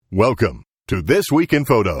Welcome to This Week in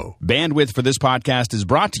Photo. Bandwidth for this podcast is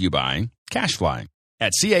brought to you by CashFly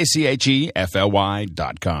at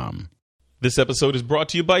CACHEFLY.com. This episode is brought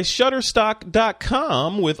to you by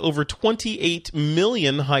Shutterstock.com. With over 28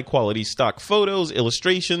 million high-quality stock photos,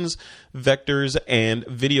 illustrations, vectors, and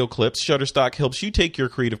video clips, Shutterstock helps you take your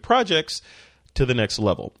creative projects to the next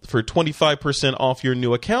level. For 25% off your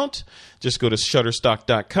new account, just go to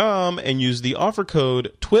Shutterstock.com and use the offer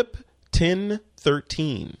code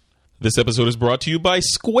TWIP1013. This episode is brought to you by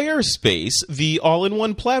Squarespace, the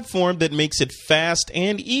all-in-one platform that makes it fast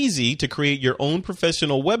and easy to create your own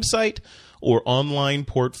professional website or online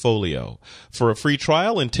portfolio. For a free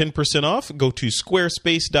trial and 10% off, go to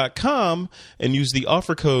squarespace.com and use the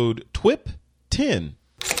offer code TWIP10.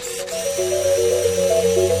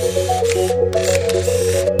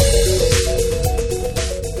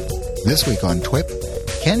 This week on TWIP,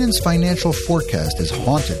 Canon's financial forecast is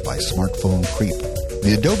haunted by smartphone creep.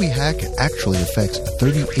 The Adobe hack actually affects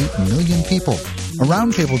 38 million people. A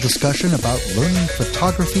roundtable discussion about learning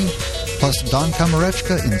photography, plus Don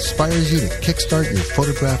Komarechka inspires you to kickstart your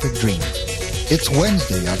photographic dreams. It's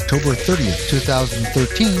Wednesday, October 30th,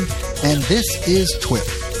 2013, and this is TWIP.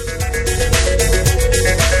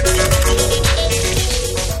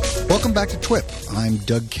 Welcome back to TWIP. I'm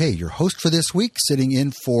Doug Kay, your host for this week, sitting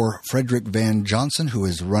in for Frederick Van Johnson, who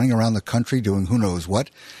is running around the country doing who knows what.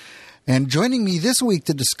 And joining me this week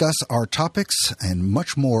to discuss our topics and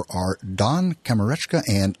much more are Don Komarechka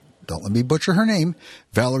and, don't let me butcher her name,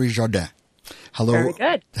 Valerie Jardin. Hello. Very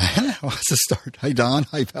good. What's the start? Hi, Don.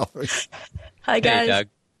 Hi, Valerie. Hi, guys. Hey, Doug.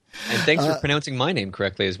 And thanks for pronouncing my name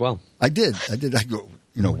correctly as well. I did.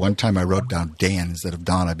 One time I wrote down Dan instead of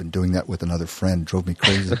Don. I've been doing that with another friend. Drove me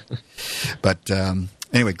crazy. But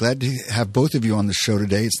anyway, glad to have both of you on the show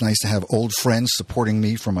today. It's nice to have old friends supporting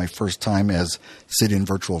me for my first time as sit-in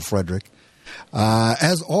virtual Frederick.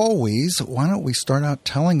 As always, why don't we start out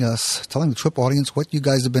telling the TWIP audience what you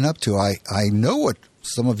guys have been up to. I know what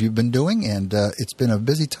some of you have been doing, and it's been a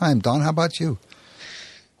busy time. Don, how about you?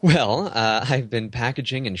 Well, I've been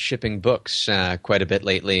packaging and shipping books quite a bit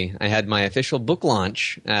lately. I had my official book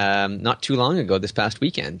launch not too long ago, this past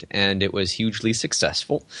weekend, and it was hugely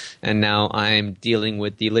successful. And now I'm dealing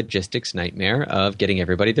with the logistics nightmare of getting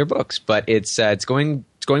everybody their books. But it's going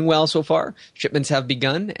well so far. Shipments have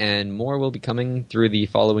begun, and more will be coming through the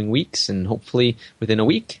following weeks. And hopefully within a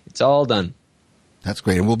week, it's all done. That's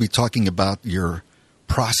great. And we'll be talking about your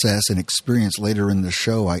process and experience later in the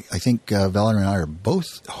show. I think Valerie and I are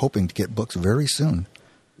both hoping to get books very soon.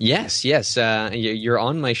 Yes. You're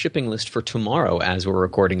on my shipping list for tomorrow as we're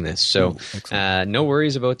recording this, so no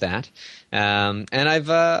worries about that. And I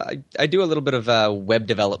do a little bit of web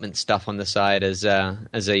development stuff on the side as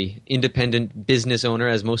a independent business owner,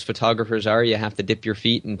 as most photographers are. You have to dip your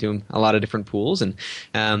feet into a lot of different pools, and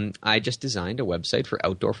I just designed a website for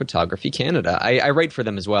Outdoor Photography Canada. I write for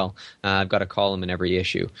them as well. I've got a column in every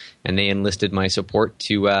issue, and they enlisted my support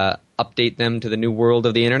to update them to the new world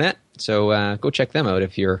of the internet. So go check them out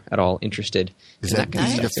if you're at all interested. Is that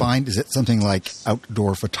easy to find? Is it something like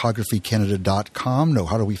outdoorphotographycanada.com? No,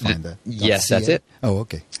 how do we find that? Yes, that's it. Oh,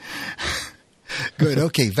 okay. Good.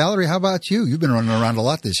 Okay. Valerie, how about you? You've been running around a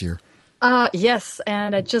lot this year. Yes,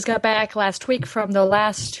 and I just got back last week from the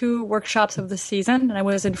last two workshops of the season. And I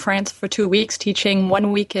was in France for 2 weeks, teaching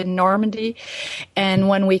 1 week in Normandy and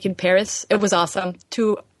 1 week in Paris. It was awesome.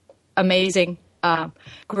 Two amazing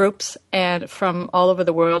groups, and from all over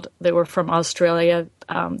the world. They were from Australia,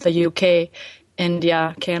 the UK,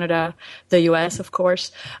 India, Canada, the US, of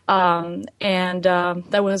course.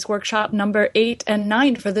 That was workshop number 8 and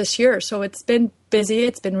 9 for this year. So it's been busy.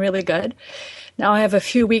 It's been really good. Now I have a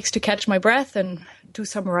few weeks to catch my breath and do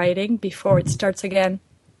some writing before it starts again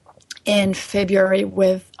in February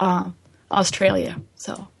with Australia.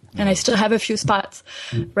 So, and I still have a few spots.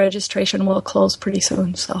 Registration will close pretty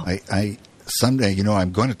soon. So someday,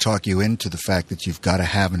 I'm going to talk you into the fact that you've got to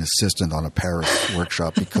have an assistant on a Paris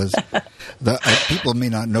workshop, because people may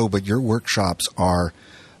not know, but your workshops are,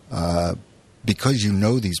 because you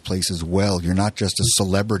know these places well, you're not just a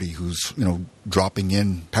celebrity who's, dropping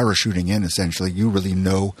in, parachuting in, essentially. You really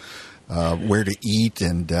know where to eat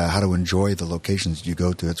and how to enjoy the locations you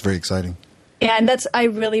go to. It's very exciting. Yeah, and I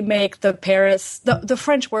really make the Paris, the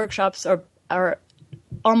French workshops are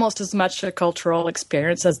almost as much a cultural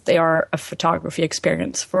experience as they are a photography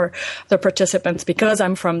experience for the participants, because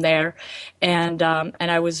I'm from there, and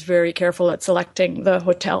I was very careful at selecting the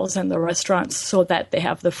hotels and the restaurants so that they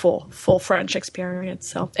have the full French experience.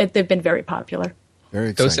 So they've been very popular.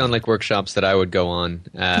 Very exciting. Those sound like workshops that I would go on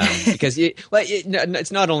because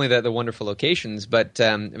it's not only the wonderful locations, but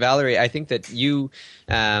Valerie, I think that you,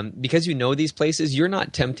 because you know these places, you're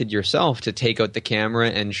not tempted yourself to take out the camera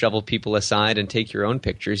and shovel people aside and take your own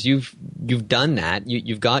pictures. You've done that.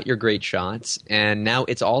 You've got your great shots, and now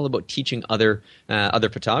it's all about teaching other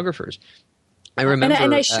photographers. I remember,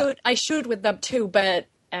 and I shoot with them too, but.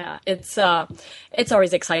 It's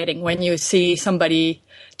always exciting when you see somebody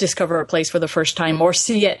discover a place for the first time or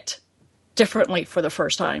see it differently for the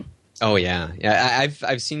first time. Oh yeah.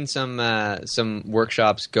 I've seen some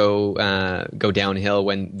workshops go downhill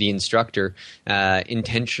when the instructor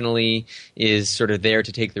intentionally is sort of there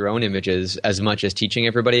to take their own images as much as teaching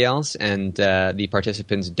everybody else, and the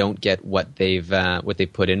participants don't get what they've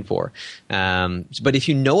put in for. But if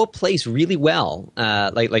you know a place really well,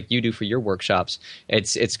 like you do for your workshops,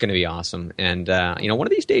 it's going to be awesome. And one of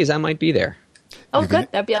these days I might be there. Oh, good.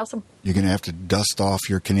 That'd be awesome. You're going to have to dust off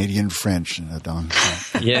your Canadian French, Don.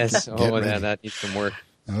 Yes. That needs some work.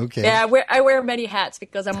 Okay. Yeah, I wear many hats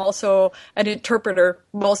because I'm also an interpreter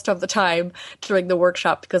most of the time during the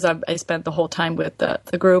workshop because I spent the whole time with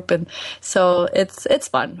the group. And so it's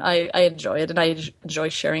fun. I enjoy it. And I enjoy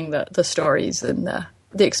sharing the stories and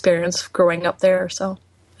the experience growing up there. So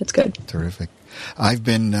it's good. Terrific. I've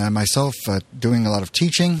been myself doing a lot of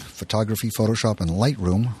teaching, photography, Photoshop, and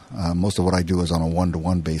Lightroom. Most of what I do is on a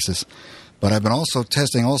one-to-one basis. But I've been also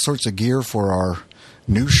testing all sorts of gear for our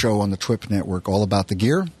new show on the TWIP network, All About the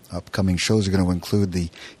Gear. Upcoming shows are going to include the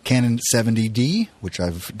Canon 70D, which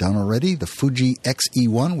I've done already, the Fuji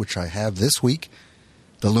X-E1, which I have this week,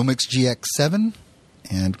 the Lumix GX7,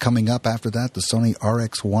 and coming up after that, the Sony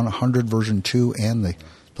RX100 version 2 and the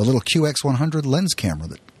little QX100 lens camera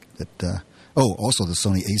that also the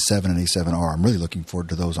Sony A7 and A7R. I'm really looking forward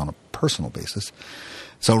to those on a personal basis.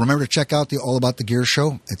 So remember to check out the All About the Gear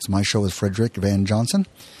show. It's my show with Frederick Van Johnson.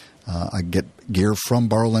 I get gear from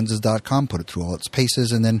borrowlenses.com, put it through all its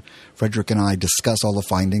paces, and then Frederick and I discuss all the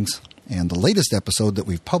findings. And the latest episode that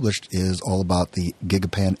we've published is all about the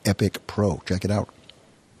Gigapan Epic Pro. Check it out.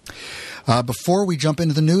 Before we jump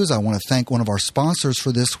into the news, I want to thank one of our sponsors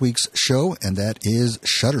for this week's show, and that is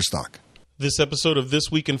Shutterstock. This episode of This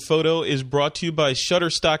Week in Photo is brought to you by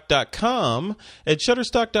Shutterstock.com. At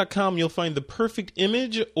Shutterstock.com, you'll find the perfect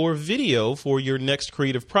image or video for your next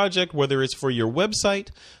creative project, whether it's for your website,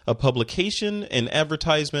 a publication, an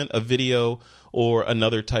advertisement, a video, or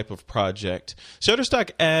another type of project.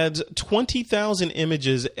 Shutterstock adds 20,000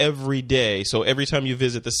 images every day, so every time you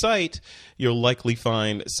visit the site, you'll likely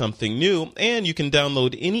find something new, and you can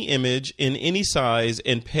download any image in any size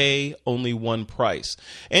and pay only one price.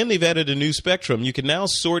 And they've added a new spectrum. You can now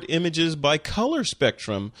sort images by color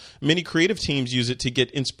spectrum. Many creative teams use it to get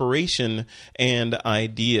inspiration and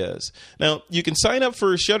ideas. Now, you can sign up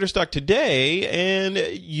for Shutterstock today, and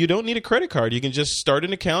you don't need a credit card. You can just start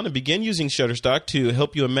an account and begin using Shutterstock to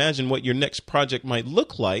help you imagine what your next project might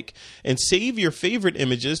look like and save your favorite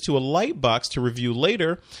images to a light box to review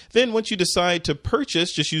later. Then once you decide to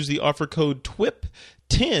purchase, just use the offer code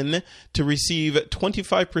TWIP10 to receive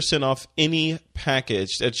 25% off any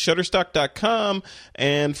package. At Shutterstock.com,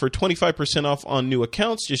 and for 25% off on new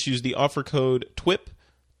accounts, just use the offer code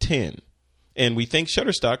TWIP10. And we thank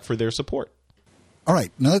Shutterstock for their support. All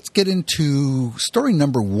right, now let's get into story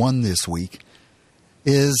number one this week.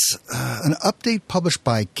 Is an update published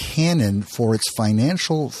by Canon for its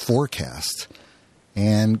financial forecast.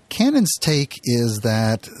 And Canon's take is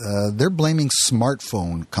that they're blaming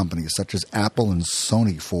smartphone companies such as Apple and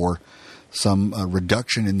Sony for some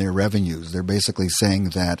reduction in their revenues. They're basically saying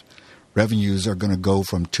that revenues are going to go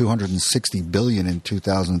from $260 billion in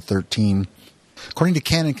 2013. According to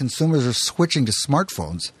Canon, consumers are switching to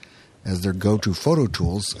smartphones as their go-to photo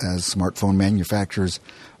tools, as smartphone manufacturers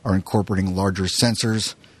are incorporating larger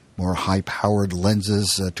sensors, more high-powered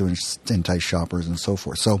lenses to entice shoppers and so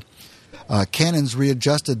forth. So Canon's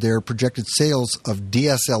readjusted their projected sales of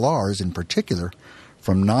DSLRs in particular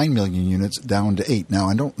from 9 million units down to 8. Now,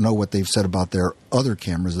 I don't know what they've said about their other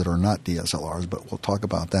cameras that are not DSLRs, but we'll talk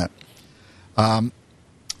about that.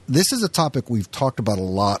 This is a topic we've talked about a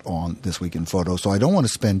lot on This Week in Photo, so I don't want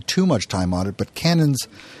to spend too much time on it, but Canon's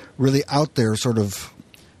really out there sort of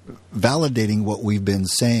validating what we've been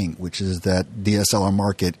saying, which is that DSLR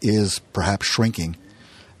market is perhaps shrinking.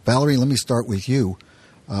 Valerie, let me start with you.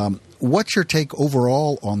 What's your take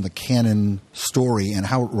overall on the Canon story and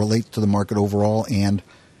how it relates to the market overall? And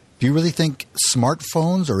do you really think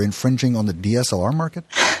smartphones are infringing on the DSLR market?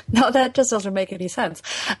 No, that just doesn't make any sense.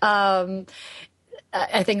 I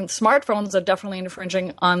think smartphones are definitely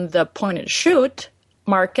infringing on the point-and-shoot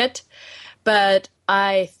market. But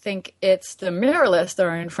I think it's the mirrorless that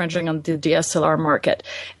are infringing on the DSLR market.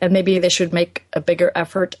 And maybe they should make a bigger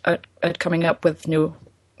effort at coming up with new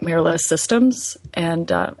mirrorless systems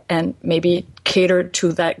and maybe cater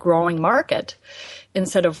to that growing market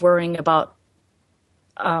instead of worrying about,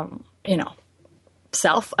 it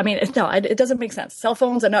doesn't make sense. Cell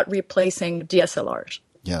phones are not replacing DSLRs.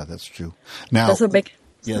 Yeah, that's true. Now,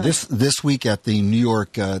 this week at the New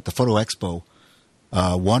York the Photo Expo,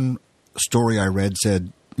 one story I read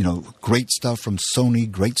said, great stuff from Sony,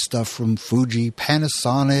 great stuff from Fuji,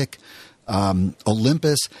 Panasonic,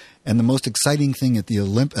 Olympus, and the most exciting thing at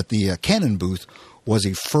the Canon booth was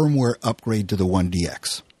a firmware upgrade to the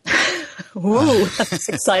 1DX. Ooh, that's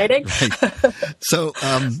exciting. Right. So,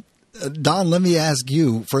 Don, let me ask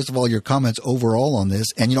you, first of all, your comments overall on this.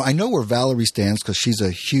 And, I know where Valerie stands because she's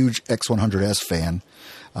a huge X100S fan,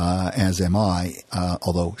 as am I,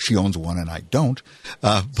 although she owns one and I don't.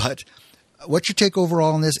 But what's your take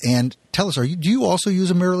overall on this? And tell us, do you also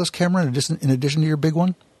use a mirrorless camera in addition to your big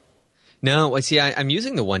one? No, see, I'm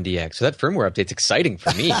using the 1DX, so that firmware update's exciting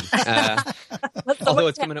for me, although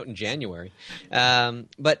it's coming out in January.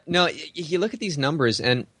 But no, you look at these numbers,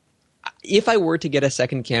 and if I were to get a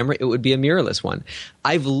second camera, it would be a mirrorless one.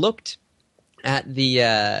 I've looked at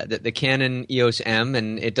the Canon EOS M,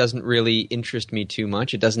 and it doesn't really interest me too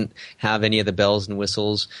much. It doesn't have any of the bells and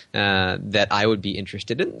whistles that I would be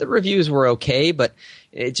interested in. The reviews were okay, but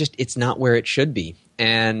it's not where it should be.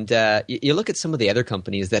 And you look at some of the other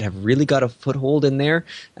companies that have really got a foothold in there,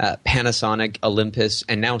 Panasonic, Olympus,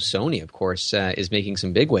 and now Sony, of course, is making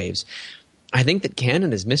some big waves. I think that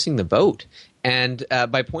Canon is missing the boat. And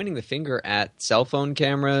by pointing the finger at cell phone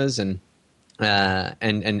cameras and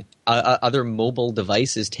other mobile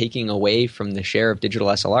devices taking away from the share of digital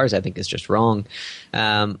SLRs, I think is just wrong.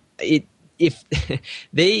 If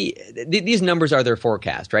these numbers are their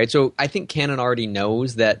forecast, right? So I think Canon already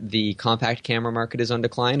knows that the compact camera market is on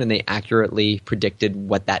decline, and they accurately predicted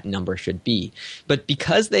what that number should be. But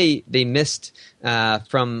because they missed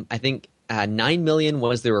from, I think, 9 million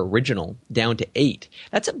was their original down to 8.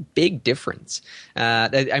 That's a big difference.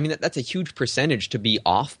 That's a huge percentage to be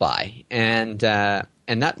off by, and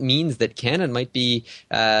that means that Canon might be,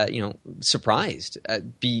 surprised,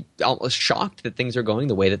 be almost shocked that things are going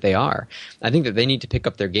the way that they are. I think that they need to pick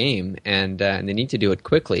up their game, and they need to do it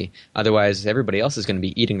quickly. Otherwise, everybody else is going to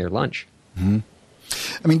be eating their lunch. Mm-hmm.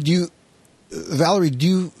 I mean, Valerie,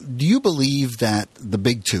 do you believe that the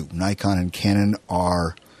big two, Nikon and Canon,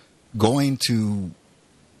 are going to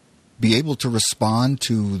be able to respond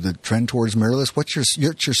to the trend towards mirrorless? What's your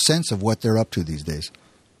sense of what they're up to these days?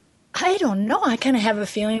 I don't know. I kind of have a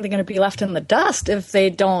feeling they're going to be left in the dust if they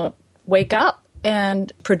don't wake up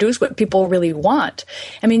and produce what people really want.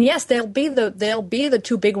 I mean, yes, they'll be the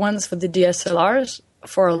two big ones for the DSLRs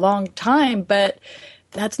for a long time, but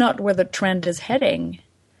that's not where the trend is heading.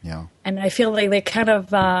 Yeah. And I feel like they kind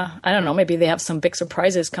of, I don't know, maybe they have some big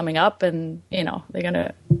surprises coming up, and, they're going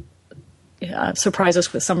to surprise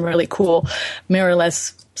us with some really cool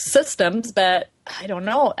mirrorless systems, but I don't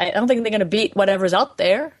know. I don't think they're going to beat whatever's out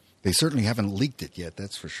there. They certainly haven't leaked it yet,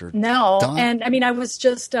 that's for sure. No, Don? And I mean, I was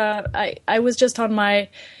just I was just on the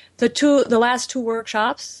last two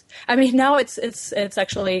workshops. I mean, now it's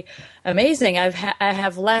actually amazing. I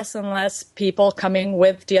have less and less people coming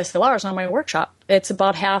with DSLRs on my workshop. It's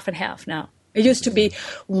about half and half now. It used to be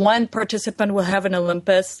one participant will have an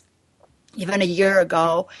Olympus even a year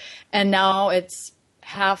ago, and now it's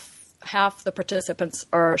half the participants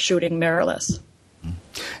are shooting mirrorless.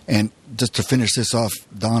 And just to finish this off,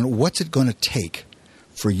 Don, what's it going to take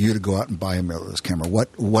for you to go out and buy a mirrorless camera?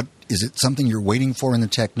 What is it? Something you're waiting for in the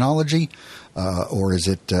technology, or is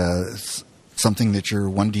it something that your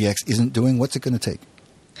 1DX isn't doing? What's it going to take?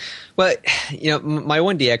 Well, my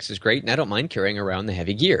 1DX is great, and I don't mind carrying around the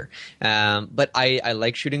heavy gear. But I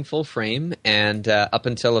like shooting full frame, and up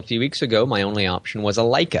until a few weeks ago, my only option was a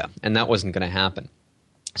Leica, and that wasn't going to happen.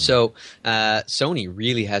 So Sony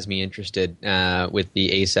really has me interested with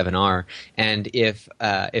the A7R, and if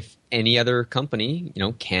any other company,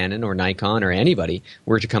 Canon or Nikon or anybody,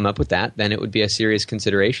 were to come up with that, then it would be a serious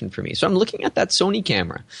consideration for me. So I'm looking at that Sony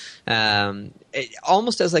camera,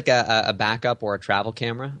 almost as like a backup or a travel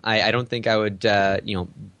camera. I don't think I would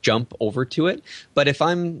jump over to it, but if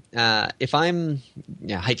I'm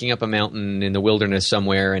hiking up a mountain in the wilderness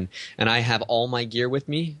somewhere and I have all my gear with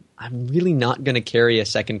me, I'm really not going to carry a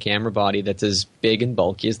second camera body that's as big and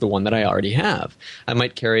bulky as the one that I already have. I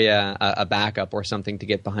might carry a backup or something to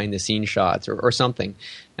get behind the scene shots or something.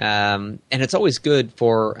 And it's always good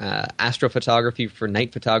for astrophotography, for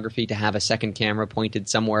night photography, to have a second camera pointed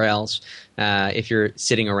somewhere else. If you're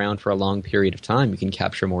sitting around for a long period of time, you can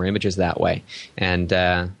capture more images that way. And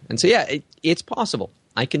so, yeah, it's possible.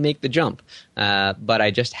 I can make the jump, but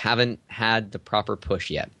I just haven't had the proper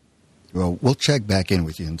push yet. Well, we'll check back in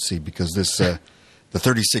with you and see, because this the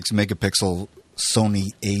 36 megapixel Sony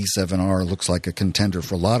A7R looks like a contender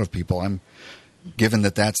for a lot of people. Given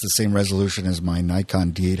that that's the same resolution as my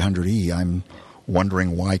Nikon D800E, I'm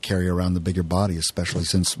wondering why carry around the bigger body, especially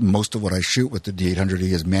since most of what I shoot with the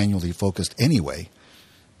D800E is manually focused anyway.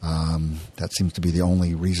 That seems to be the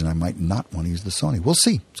only reason I might not want to use the Sony. We'll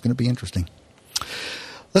see. It's going to be interesting.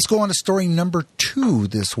 Let's go on to story number 2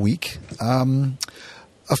 this week.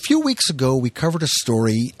 A few weeks ago, we covered a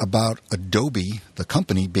story about Adobe, the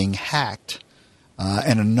company, being hacked,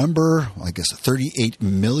 and a number, I guess 38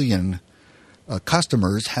 million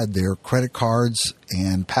customers had their credit cards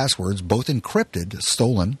and passwords both encrypted,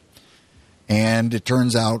 stolen, and it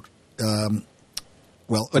turns out,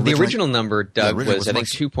 but the original number, Doug, was I think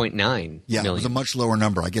 2.9 million. Yeah, it was a much lower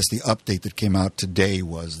number. I guess the update that came out today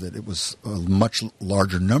was that it was a much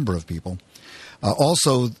larger number of people.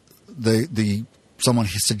 Also, someone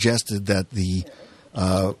suggested that the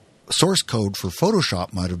source code for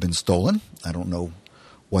Photoshop might have been stolen. I don't know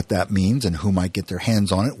what that means and who might get their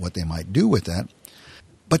hands on it, what they might do with that.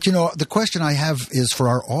 But, the question I have is for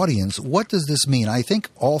our audience, what does this mean? I think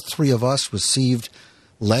all three of us received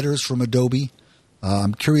letters from Adobe.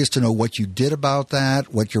 I'm curious to know what you did about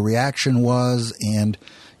that, what your reaction was, and,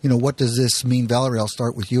 what does this mean? Valerie, I'll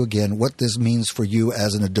start with you again. What this means for you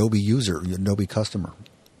as an Adobe user, an Adobe customer?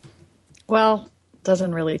 Well,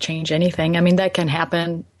 doesn't really change anything. I mean, that can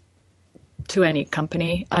happen to any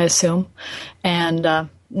company, I assume, and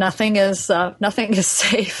nothing is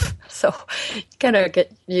safe. So you kind of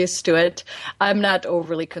get used to it. I'm not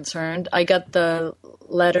overly concerned. I got the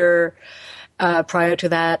letter prior to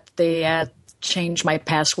that. They had changed my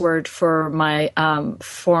password for my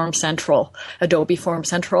Form Central, Adobe Form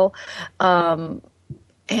Central, and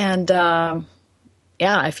I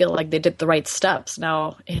feel like they did the right steps.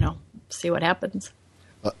 Now, see what happens.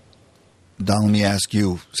 Don, let me ask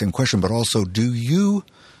you same question, but also,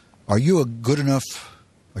 are you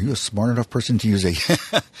a smart enough person to use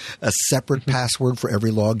a separate password for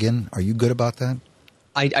every login? Are you good about that?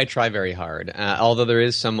 I try very hard, although there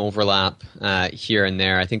is some overlap here and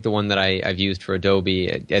there. I think the one that I've used for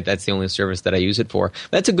Adobe, that's the only service that I use it for.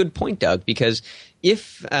 That's a good point, Doug, because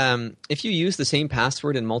if you use the same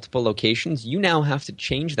password in multiple locations, you now have to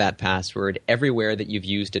change that password everywhere that you've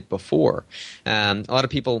used it before. A lot of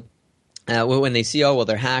people, when they see,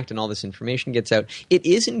 they're hacked and all this information gets out, it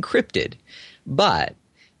is encrypted, but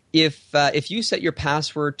if you set your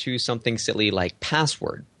password to something silly like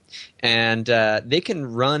password, and they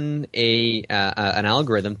can run an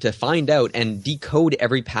algorithm to find out and decode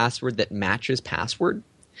every password that matches password.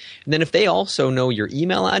 And then if they also know your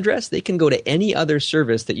email address, they can go to any other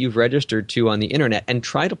service that you've registered to on the internet and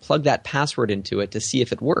try to plug that password into it to see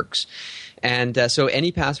if it works. And so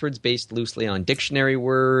any passwords based loosely on dictionary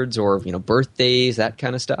words or birthdays, that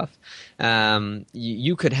kind of stuff,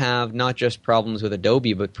 you could have not just problems with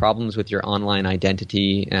Adobe, but problems with your online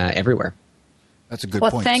identity everywhere. That's a good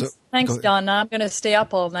point. Well, thanks, Don. I'm going to stay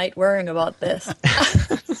up all night worrying about this.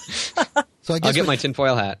 So I'll get my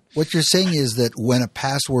tinfoil hat. What you're saying is that when a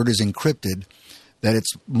password is encrypted, that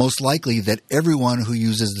it's most likely that everyone who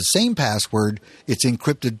uses the same password, it's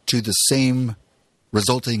encrypted to the same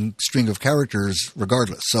resulting string of characters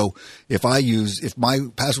regardless. So if my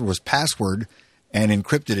password was password and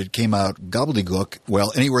encrypted, it came out gobbledygook,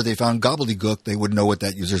 well, anywhere they found gobbledygook, they would know what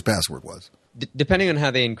that user's password was. Depending on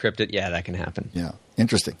how they encrypt it, that can happen. Yeah,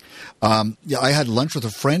 interesting. I had lunch with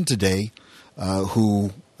a friend today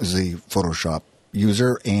who is a Photoshop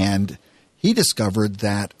user, and he discovered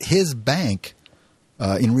that his bank,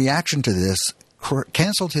 in reaction to this,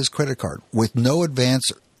 canceled his credit card with no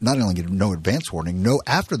advance, not only no advance warning, no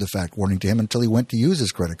after-the-fact warning to him until he went to use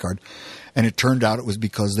his credit card. And it turned out it was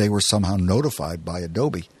because they were somehow notified by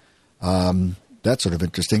Adobe. That's sort of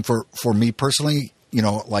interesting. For me personally,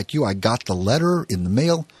 like you, I got the letter in the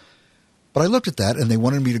mail, but I looked at that and they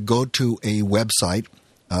wanted me to go to a website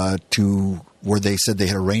where they said they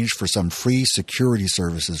had arranged for some free security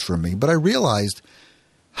services for me. But I realized,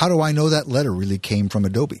 how do I know that letter really came from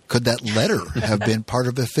Adobe? Could that letter have been part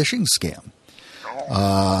of a phishing scam?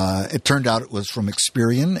 It turned out it was from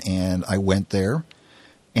Experian, and I went there.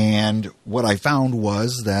 And what I found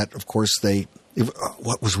was that, of course, they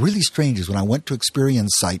what was really strange is when I went to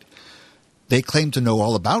Experian's site, they claimed to know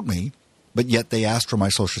all about me, but yet they asked for my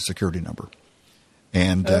Social Security number.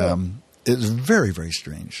 And it was very, very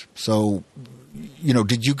strange. So,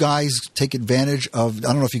 did you guys take advantage of,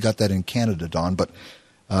 I don't know if you got that in Canada, Don, but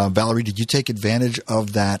Valerie, did you take advantage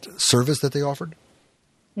of that service that they offered?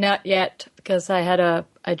 Not yet, because I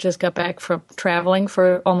just got back from traveling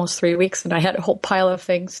for almost 3 weeks, and I had a whole pile of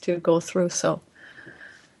things to go through, so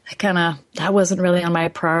that wasn't really on my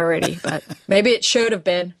priority, but maybe it should have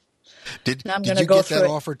been. Did you get that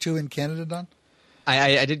offer too in Canada, Don?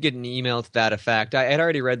 I did get an email to that effect. I had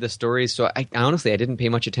already read the story, so I honestly didn't pay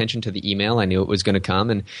much attention to the email. I knew it was going to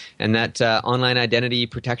come, and that online identity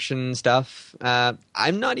protection stuff,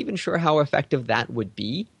 I'm not even sure how effective that would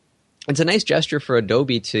be. It's a nice gesture for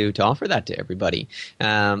Adobe to offer that to everybody,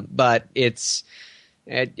 but it's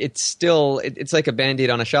still like a Band-Aid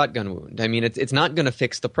on a shotgun wound. I mean, it's not going to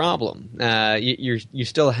fix the problem. You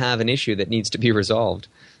still have an issue that needs to be resolved.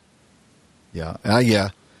 Yeah.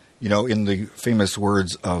 In the famous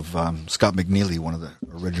words of Scott McNeely, one of the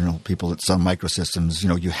original people at Sun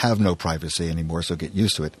Microsystems, you have no privacy anymore, so get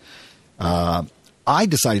used to it. I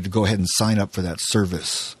decided to go ahead and sign up for that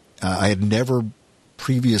service. I had never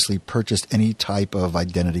previously purchased any type of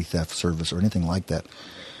identity theft service or anything like that.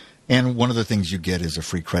 And one of the things you get is a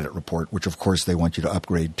free credit report, which, of course, they want you to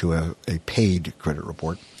upgrade to a paid credit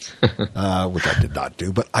report, which I did not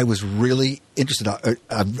do. But I was really interested.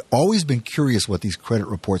 I've always been curious what these credit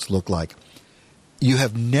reports look like. You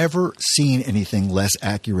have never seen anything less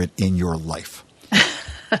accurate in your life.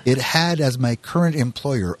 It had, as my current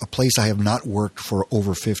employer, a place I have not worked for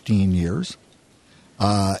over 15 years.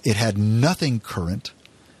 It had nothing current.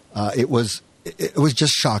 It was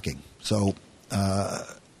just shocking. So,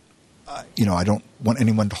 I don't want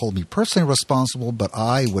anyone to hold me personally responsible, but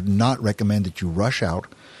I would not recommend that you rush out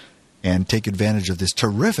and take advantage of this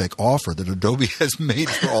terrific offer that Adobe has made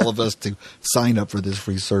for all of us to sign up for this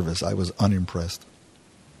free service. I was unimpressed.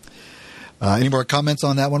 Any more comments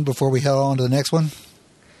on that one before we head on to the next one?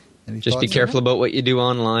 Just be careful about what you do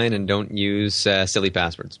online and don't use silly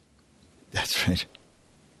passwords. That's right.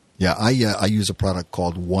 Yeah, I use a product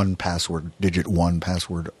called Digit 1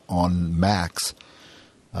 Password on Macs.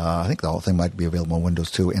 I think the whole thing might be available on Windows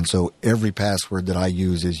too. And so every password that I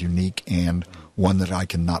use is unique and one that I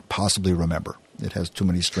cannot possibly remember. It has too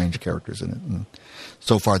many strange characters in it. And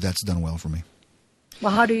so far, that's done well for me.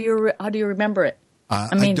 Well, how do you remember it?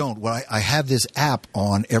 I don't. Well, I have this app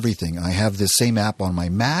on everything. I have this same app on my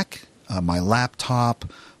Mac, my laptop,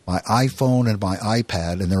 my iPhone, and my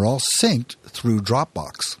iPad, and they're all synced through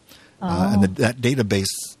Dropbox. And the database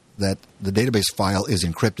file is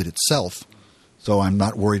encrypted itself. So I'm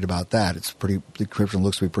not worried about that. The encryption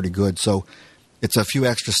looks to be pretty good. So it's a few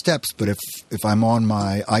extra steps, but if I'm on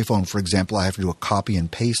my iPhone, for example, I have to do a copy and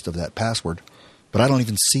paste of that password. But I don't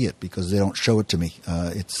even see it because they don't show it to me.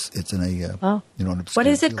 It's in a an what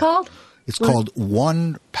is it called? It's called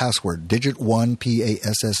 1 Password, Digit 1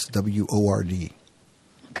 PASSWORD.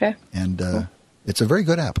 Okay. And it's a very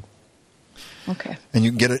good app. Okay. And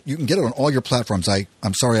you can get it. You can get it on all your platforms.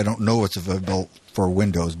 I'm sorry, I don't know if it's available for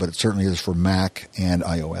Windows, but it certainly is for Mac and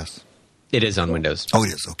iOS. It is on Windows. Oh,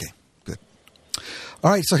 it is. Okay, good.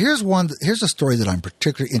 All right. So here's a story that I'm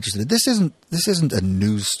particularly interested in. This isn't a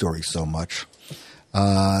news story so much,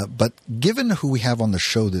 but given who we have on the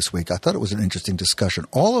show this week, I thought it was an interesting discussion.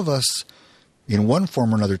 All of us, in one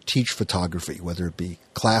form or another, teach photography, whether it be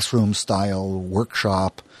classroom style,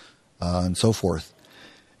 workshop, and so forth.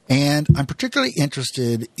 And I'm particularly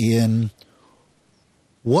interested in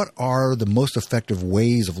what are the most effective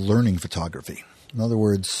ways of learning photography. In other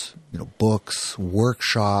words, books,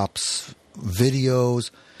 workshops,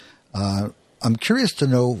 videos. I'm curious to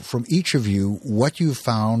know from each of you what you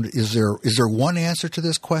found. Is there one answer to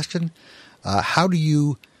this question? How do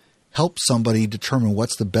you help somebody determine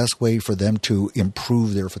what's the best way for them to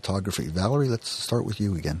improve their photography? Valerie, let's start with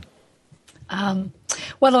you again.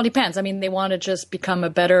 Well, it all depends. I mean, they want to just become a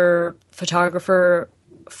better photographer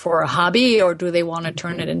for a hobby, or do they want to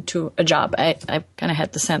turn it into a job? I kind of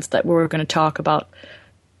had the sense that we were going to talk about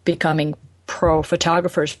becoming pro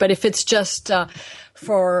photographers. But if it's just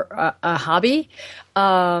for a hobby,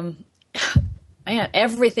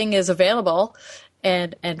 everything is available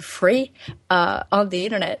and free on the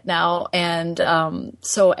internet now. And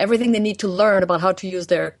so everything they need to learn about how to use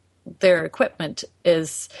their equipment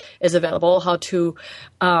is available. How to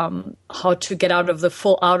get out of the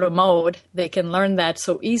full auto mode, they can learn that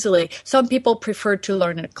so easily. Some people prefer to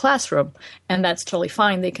learn in a classroom, and that's totally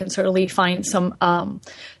fine. They can certainly find some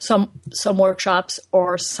workshops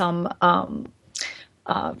or some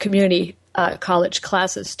community college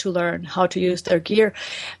classes to learn how to use their gear.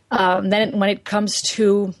 Then when it comes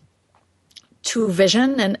to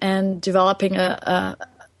vision and developing a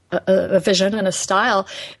vision and a style,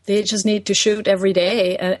 they just need to shoot every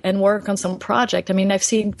day and work on some project. I mean, I've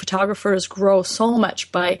seen photographers grow so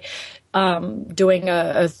much by doing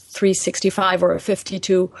a 365 or a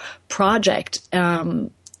 52 project.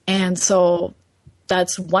 And so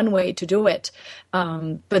that's one way to do it.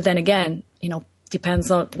 But then again,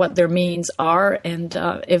 depends on what their means are, and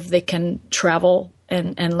if they can travel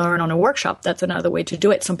and learn on a workshop, that's another way to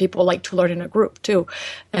do it. Some people like to learn in a group too,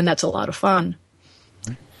 and that's a lot of fun.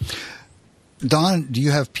 Don, do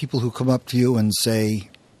you have people who come up to you and say,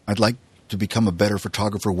 I'd like to become a better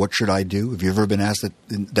photographer, what should I do? Have you ever been asked that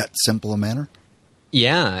in that simple a manner?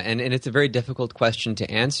 Yeah, and it's a very difficult question to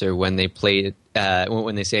answer when they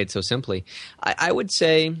when they say it so simply. I would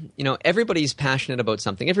say, everybody's passionate about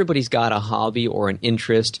something. Everybody's got a hobby or an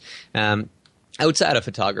interest. Outside of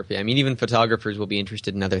photography. I mean, even photographers will be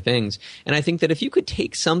interested in other things. And I think that if you could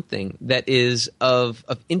take something that is of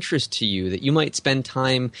interest to you, that you might spend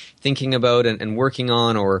time thinking about and working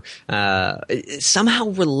on, or somehow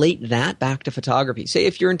relate that back to photography. Say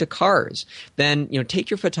if you're into cars, then take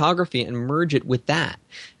your photography and merge it with that.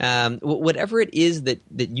 Whatever it is that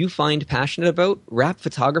you find passionate about, wrap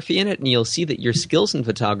photography in it, and you'll see that your skills in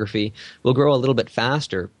photography will grow a little bit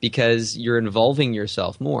faster because you're involving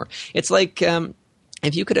yourself more. It's like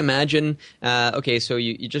if you could imagine, so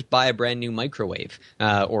you just buy a brand new microwave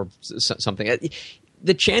or something.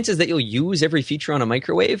 The chances that you'll use every feature on a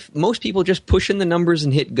microwave, most people just push in the numbers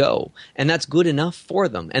and hit go, and that's good enough for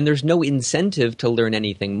them. And there's no incentive to learn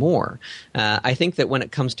anything more. I think that when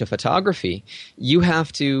it comes to photography, you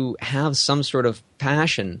have to have some sort of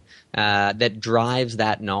passion that drives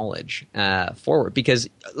that knowledge forward. Because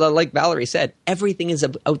like Valerie said, everything is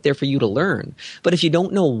out there for you to learn. But if you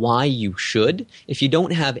don't know why you should, if you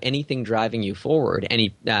don't have anything driving you forward,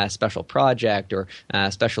 any special project or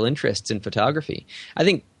special interests in photography, I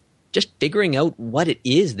think just figuring out what it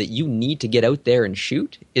is that you need to get out there and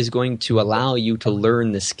shoot is going to allow you to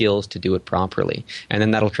learn the skills to do it properly. And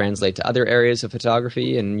then that'll translate to other areas of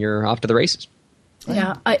photography, and you're off to the races.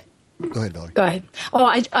 Yeah, Go ahead, Valerie. Go ahead. Oh,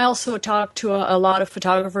 I also talk to a lot of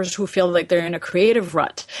photographers who feel like they're in a creative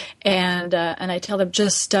rut, and I tell them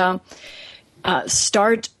just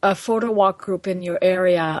start a photo walk group in your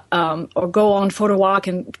area, or go on photo walk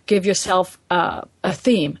and give yourself a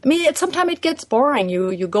theme. I mean, sometimes it gets boring.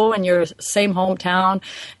 You go in your same hometown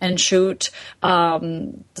and shoot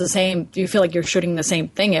the same. You feel like you're shooting the same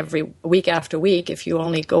thing every week after week if you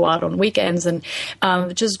only go out on weekends, and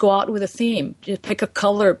just go out with a theme. Just pick a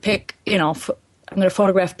color. I'm going to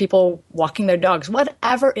photograph people walking their dogs,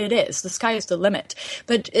 whatever it is. The sky is the limit.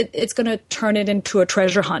 But it's going to turn it into a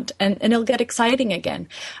treasure hunt, and it'll get exciting again.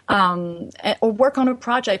 Or work on a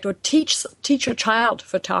project, or teach a child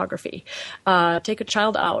photography. Take a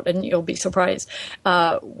child out, and you'll be surprised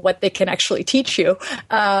what they can actually teach you.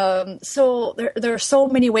 So there are so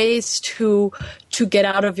many ways to get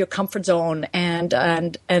out of your comfort zone and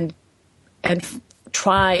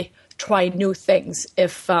try new things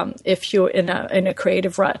if you're in a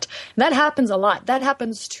creative rut. And that happens a lot. That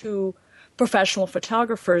happens to professional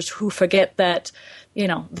photographers who forget that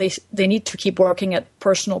they need to keep working at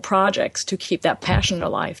personal projects to keep that passion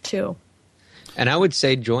alive too. And I would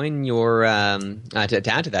say join your to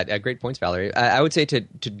add to that, great points, Valerie. I would say to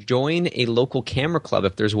join a local camera club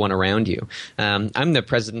if there's one around you. I'm the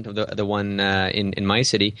president of the one in my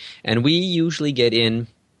city, and we usually get in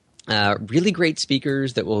really great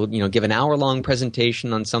speakers that will, give an hour-long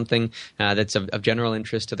presentation on something that's of general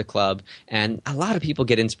interest to the club, and a lot of people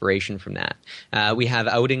get inspiration from that. We have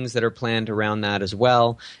outings that are planned around that as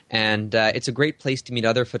well, and it's a great place to meet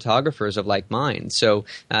other photographers of like mind. So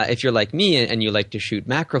if you're like me and you like to shoot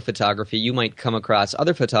macro photography, you might come across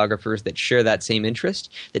other photographers that share that same interest,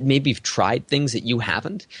 that maybe have tried things that you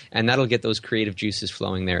haven't, and that'll get those creative juices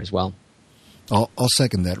flowing there as well. I'll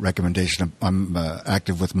second that recommendation. I'm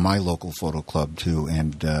active with my local photo club too,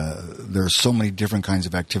 and there are so many different kinds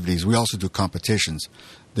of activities. We also do competitions.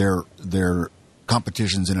 They're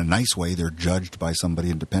competitions in a nice way. They're judged by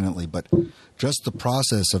somebody independently, but just the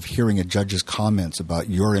process of hearing a judge's comments about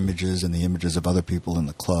your images and the images of other people in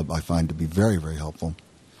the club, I find to be very, very helpful.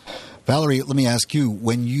 Valerie, let me ask you,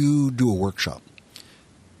 when you do a workshop,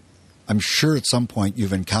 I'm sure at some point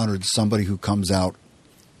you've encountered somebody who comes out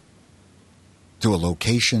to a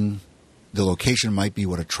location. The location might be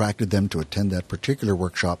what attracted them to attend that particular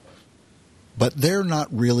workshop, but they're not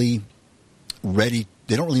really ready.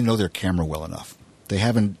 They don't really know their camera well enough. They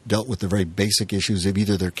haven't dealt with the very basic issues of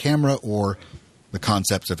either their camera or the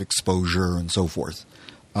concepts of exposure and so forth.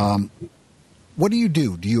 what do you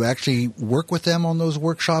do? Do you actually work with them on those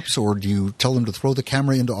workshops, or do you tell them to throw the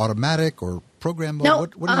camera into automatic or program mode? No,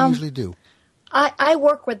 what do you usually do? I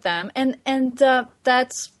work with them, and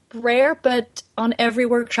that's rare, but on every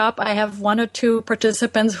workshop I have one or two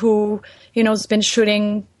participants who, has been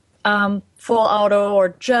shooting full auto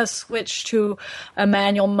or just switched to a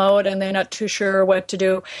manual mode and they're not too sure what to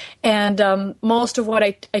do. And most of what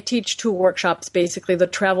I teach two workshops, basically. The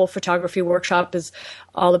travel photography workshop is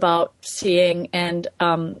all about seeing, and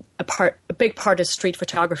a big part is street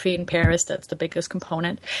photography in Paris. That's the biggest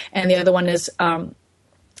component. And the other one is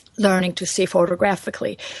learning to see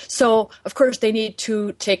photographically. So, of course, they need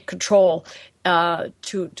to take control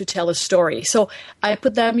to tell a story. So I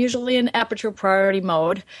put them usually in aperture priority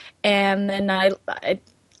mode, and then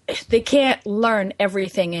they can't learn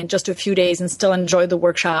everything in just a few days and still enjoy the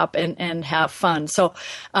workshop and have fun. So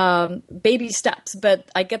baby steps, but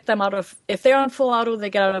I get them if they're on full auto,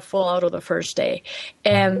 they get out of full auto the first day.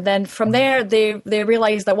 And then from there, they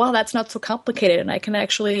realize that, well, that's not so complicated and I can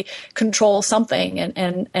actually control something.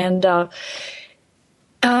 And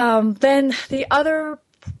then the other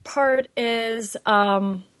part is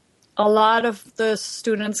a lot of the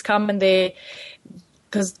students come and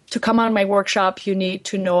because to come on my workshop, you need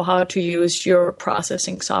to know how to use your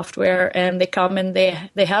processing software. And they come and they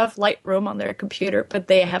have Lightroom on their computer, but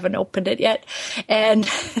they haven't opened it yet. And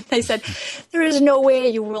they said, there is no way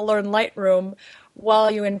you will learn Lightroom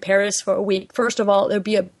while you're in Paris for a week. First of all, it'd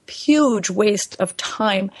be a huge waste of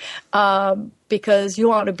time because you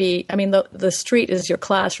want to be, the street is your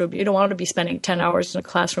classroom. You don't want to be spending 10 hours in a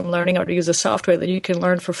classroom learning how to use a software that you can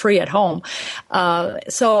learn for free at home.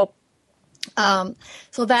 So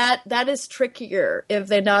that is trickier if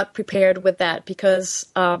they're not prepared with that because,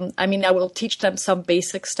 I will teach them some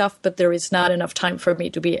basic stuff, but there is not enough time for me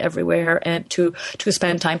to be everywhere and to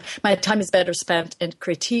spend time. My time is better spent in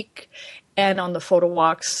critique and on the photo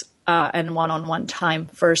walks and one-on-one time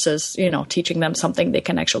versus, teaching them something they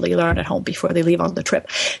can actually learn at home before they leave on the trip.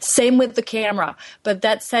 Same with the camera. But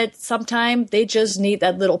that said, sometimes they just need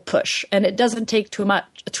that little push. And it doesn't take too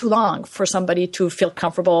long for somebody to feel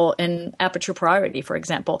comfortable in aperture priority, for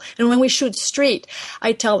example. And when we shoot street,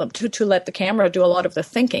 I tell them to let the camera do a lot of the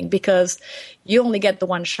thinking because you only get the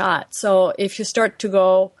one shot. So if you start to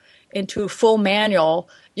go into full manual,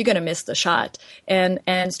 you're going to miss the shot. And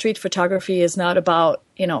street photography is not about,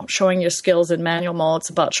 showing your skills in manual mode.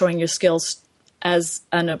 It's about showing your skills as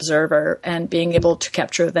an observer and being able to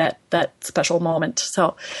capture that special moment.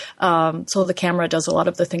 So the camera does a lot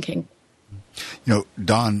of the thinking.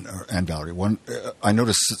 Don and Valerie, I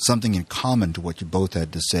noticed something in common to what you both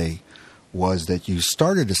had to say was that you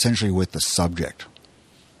started essentially with the subject.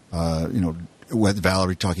 With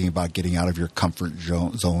Valerie talking about getting out of your comfort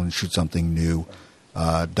zone, shoot something new.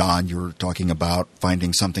 Don, you were talking about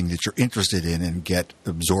finding something that you're interested in and get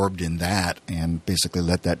absorbed in that and basically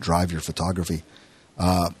let that drive your photography.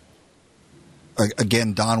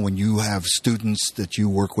 Again, Don, when you have students that you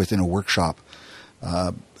work with in a workshop,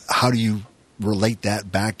 how do you relate that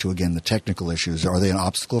back to, again, the technical issues? Are they an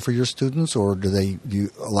obstacle for your students, or do they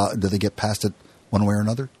get past it one way or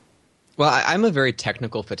another? Well, I'm a very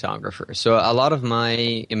technical photographer, so a lot of my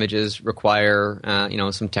images require,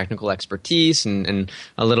 some technical expertise and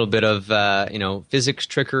a little bit of, physics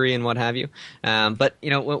trickery and what have you. But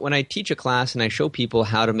when I teach a class and I show people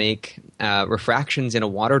how to make refractions in a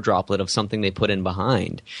water droplet of something they put in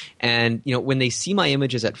behind, and when they see my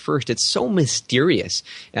images at first, it's so mysterious.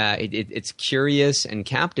 It's curious and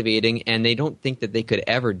captivating, and they don't think that they could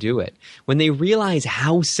ever do it. When they realize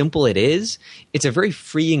how simple it is, it's a very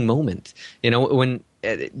freeing moment. When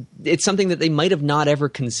it's something that they might have not ever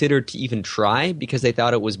considered to even try because they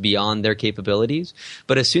thought it was beyond their capabilities.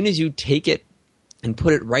 But as soon as you take it and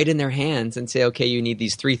put it right in their hands and say, okay, you need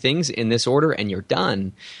these 3 things in this order and you're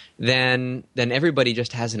done, then everybody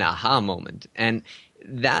just has an aha moment. And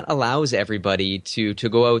that allows everybody to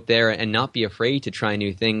go out there and not be afraid to try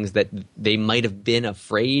new things that they might have been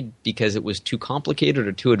afraid because it was too complicated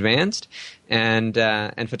or too advanced. And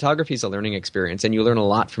photography is a learning experience, and you learn a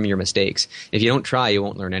lot from your mistakes. If you don't try, you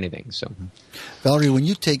won't learn anything. So, Valerie, when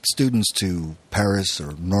you take students to Paris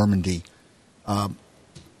or Normandy,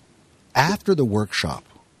 after the workshop,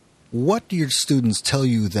 what do your students tell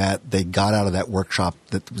you that they got out of that workshop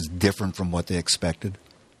that was different from what they expected?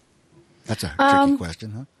 That's a tricky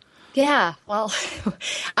question, huh? Yeah, well,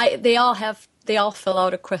 they all fill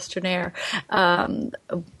out a questionnaire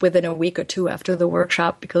within a week or two after the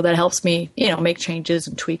workshop because that helps me, make changes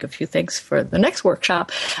and tweak a few things for the next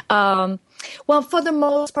workshop. Well, for the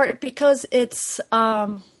most part, because it's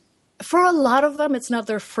for a lot of them, it's not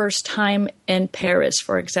their first time in Paris.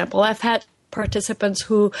 For example, I've had participants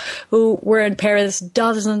who were in Paris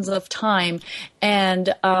dozens of times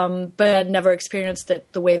and but had never experienced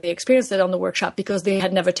it the way they experienced it on the workshop because they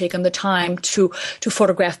had never taken the time to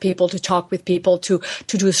photograph people, to talk with people, to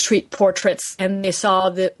do street portraits, and they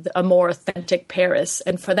saw a more authentic Paris.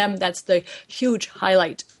 And for them, that's the huge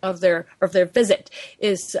highlight of their visit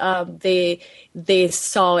is they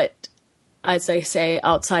saw it, as I say,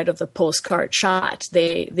 outside of the postcard shot.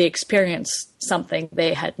 They experienced something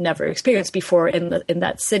they had never experienced before in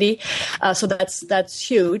that city. So that's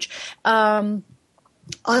huge.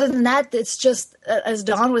 Other than that, it's just, as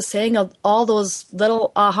Don was saying, all those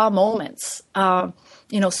little aha moments.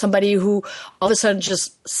 Somebody who all of a sudden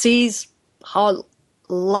just sees how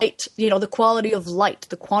light, the quality of light,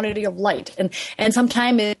 the quantity of light. And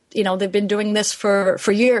sometimes, they've been doing this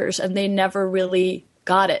for years and they never really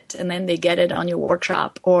got it. And then they get it on your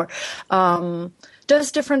workshop or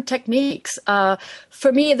just different techniques.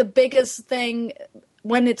 For me, the biggest thing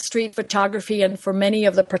when it's street photography, and for many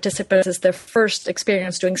of the participants is their first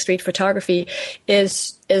experience doing street photography,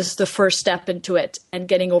 is the first step into it and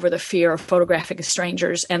getting over the fear of photographing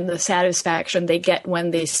strangers and the satisfaction they get when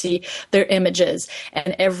they see their images.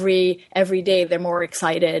 And every day they're more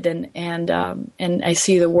excited and I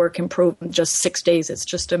see the work improve in just 6 days. It's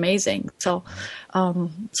just amazing. So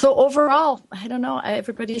overall, I don't know.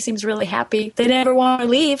 Everybody seems really happy. They never want to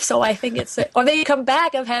leave. So I think or they come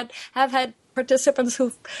back. I've had participants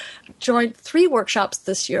who've joined 3 workshops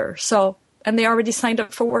this year. So, and they already signed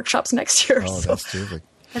up for workshops next year. Oh, that's terrific.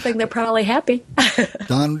 I think they're probably happy.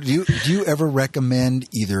 Don, do you ever recommend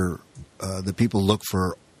either that people look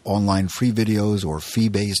for online free videos or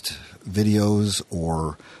fee-based videos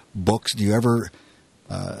or books? Do you ever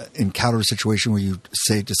encounter a situation where you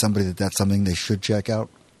say to somebody that that's something they should check out?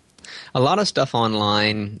 A lot of stuff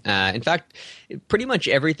online. In fact, pretty much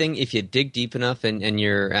everything, if you dig deep enough and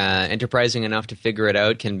you're enterprising enough to figure it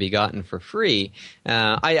out, can be gotten for free.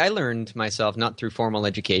 I learned myself not through formal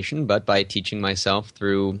education, but by teaching myself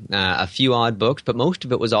through a few odd books. But most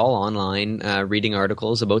of it was all online, reading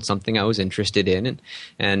articles about something I was interested in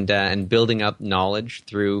and building up knowledge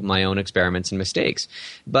through my own experiments and mistakes.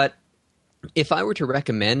 But if I were to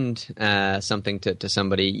recommend something to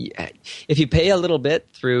somebody, if you pay a little bit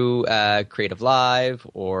through Creative Live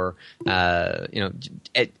or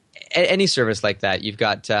any service like that, you've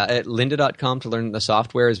got lynda.com to learn the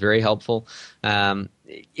software is very helpful.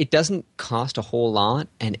 It doesn't cost a whole lot,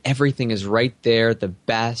 and everything is right there, the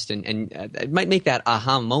best, and it might make that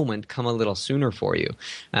aha moment come a little sooner for you.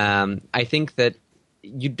 I think that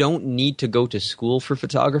you don't need to go to school for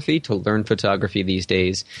photography to learn photography these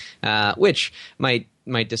days, which might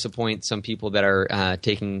disappoint some people that are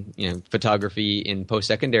taking photography in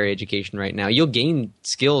post-secondary education right now. You'll gain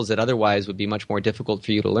skills that otherwise would be much more difficult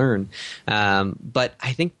for you to learn. But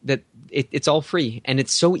I think that it's all free, and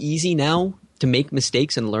it's so easy now to make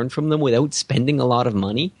mistakes and learn from them without spending a lot of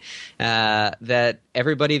money, that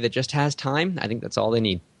everybody that just has time, I think that's all they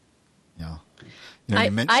need. Yeah. I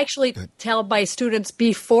actually tell my students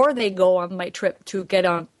before they go on my trip to get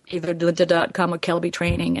on either lynda.com or Kelby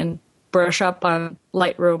training and brush up on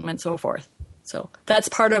Lightroom and so forth. So that's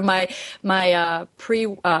part of my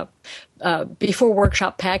before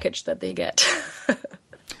workshop package that they get.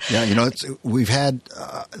 Yeah,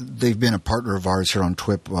 they've been a partner of ours here on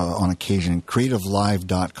TWIP on occasion.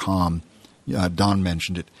 CreativeLive.com, Don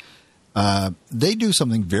mentioned it. They do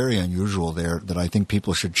something very unusual there that I think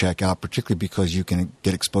people should check out, particularly because you can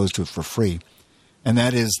get exposed to it for free. And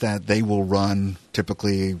that is that they will run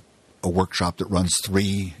typically a workshop that runs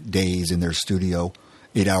 3 days in their studio,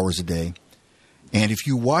 8 hours a day. And if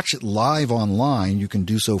you watch it live online, you can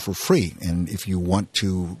do so for free. And if you want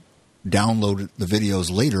to download the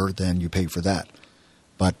videos later, then you pay for that.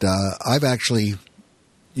 But I've actually,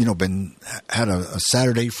 had a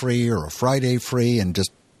Saturday free or a Friday free and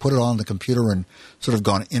just put it on the computer and sort of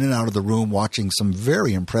gone in and out of the room watching some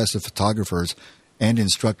very impressive photographers and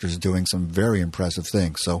instructors doing some very impressive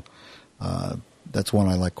things. So that's one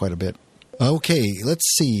I like quite a bit. Okay, let's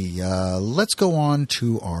see. Let's go on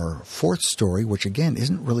to our 4th story, which again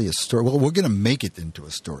isn't really a story. Well, we're going to make it into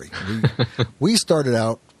a story. We started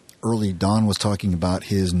out early. Don was talking about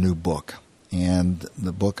his new book, and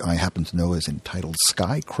the book I happen to know is entitled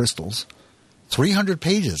Sky Crystals. 300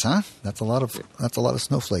 pages, huh? That's a lot of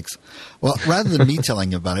snowflakes. Well, rather than me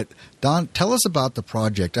telling you about it, Don, tell us about the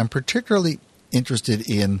project. I'm particularly interested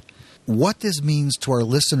in what this means to our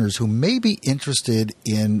listeners who may be interested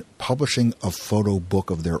in publishing a photo book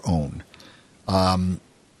of their own.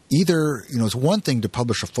 It's one thing to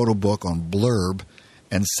publish a photo book on Blurb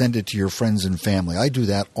and send it to your friends and family. I do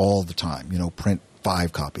that all the time, print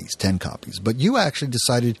 5 copies, 10 copies. But you actually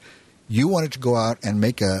decided you wanted to go out and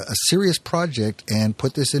make a serious project and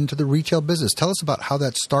put this into the retail business. Tell us about how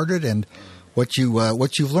that started and what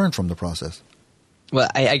you've learned from the process. Well,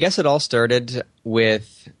 I guess it all started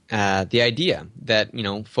with the idea that,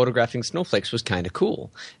 photographing snowflakes was kind of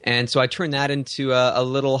cool. And so I turned that into a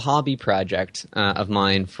little hobby project of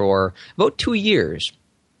mine for about 2 years.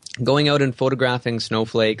 Going out and photographing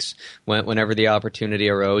snowflakes whenever the opportunity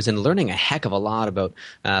arose, and learning a heck of a lot about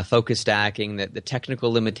focus stacking, the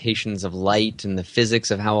technical limitations of light and the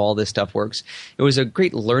physics of how all this stuff works. It was a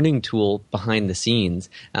great learning tool behind the scenes,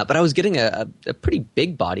 but I was getting a pretty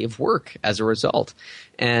big body of work as a result.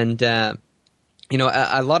 And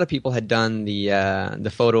a lot of people had done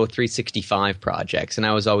the Photo 365 projects, and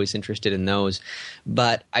I was always interested in those.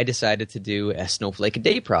 But I decided to do a snowflake a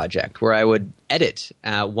day project where I would edit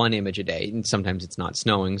one image a day. And sometimes it's not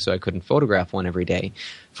snowing, so I couldn't photograph one every day.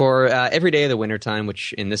 For every day of the wintertime,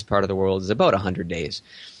 which in this part of the world is about 100 days.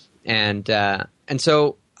 And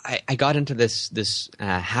so I got into this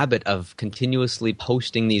habit of continuously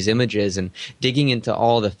posting these images and digging into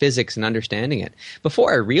all the physics and understanding it.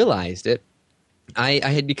 Before I realized it, I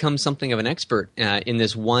had become something of an expert in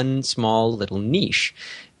this one small little niche,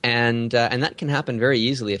 and that can happen very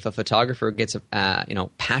easily if a photographer gets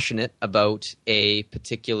passionate about a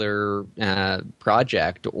particular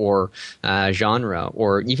project or genre,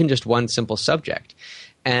 or even just one simple subject,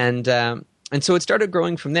 and so it started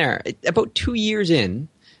growing from there. About 2 years in,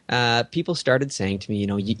 people started saying to me,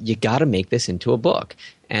 you got to make this into a book,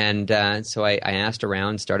 and so I asked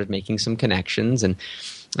around, started making some connections, and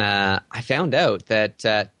I found out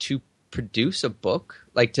that to produce a book,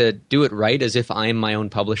 like to do it right as if I'm my own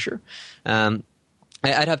publisher, I'd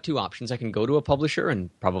have two options. I can go to a publisher and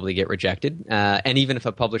probably get rejected. And even if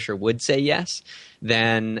a publisher would say yes,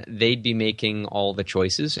 then they'd be making all the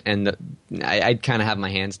choices. And I'd kind of have my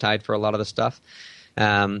hands tied for a lot of the stuff.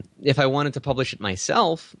 If I wanted to publish it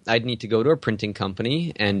myself, I'd need to go to a printing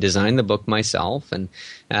company and design the book myself, and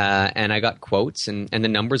I got quotes, and the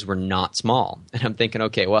numbers were not small. And I'm thinking,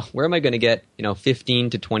 okay, well, where am I going to get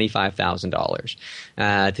 $15,000 to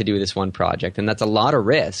 $25,000 to do this one project? And that's a lot of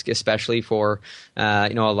risk, especially for a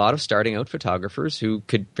lot of starting out photographers who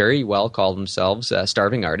could very well call themselves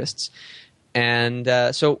starving artists. And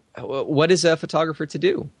so, what is a photographer to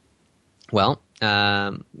do? Well,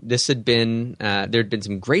 this had been there had been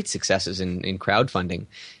some great successes in crowdfunding,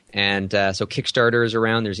 and so Kickstarter is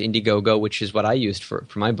around. There's Indiegogo, which is what I used for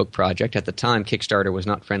my book project. At the time, Kickstarter was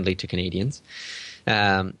not friendly to Canadians,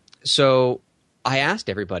 so I asked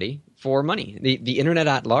everybody for money, the internet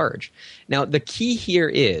at large. Now, the key here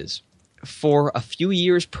is, for a few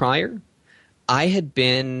years prior, I had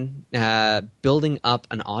been building up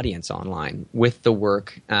an audience online with the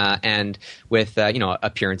work and with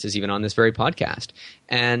appearances even on this very podcast,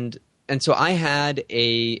 and so I had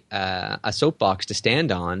a soapbox to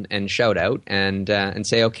stand on and shout out and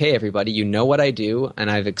say, okay, everybody, you know what I do, and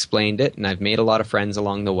I've explained it, and I've made a lot of friends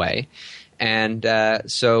along the way, and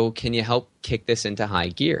so can you help kick this into high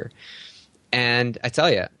gear? And I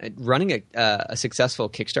tell you, running a successful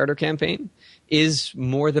Kickstarter campaign is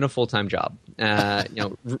more than a full-time job.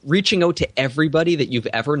 Reaching out to everybody that you've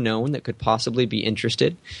ever known that could possibly be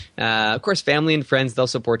interested. Of course, family and friends, they'll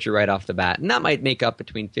support you right off the bat. And that might make up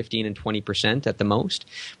between 15 and 20% at the most.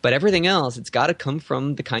 But everything else, it's got to come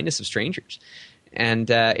from the kindness of strangers. And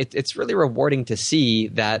it's really rewarding to see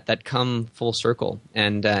that come full circle,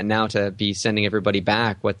 and now to be sending everybody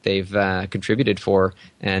back what they've contributed for,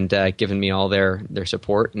 and given me all their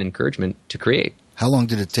support and encouragement to create. How long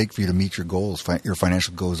did it take for you to meet your goals, your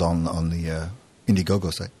financial goals on the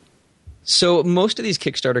Indiegogo site? So most of these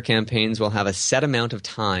Kickstarter campaigns will have a set amount of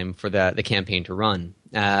time for the campaign to run,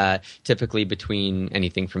 typically between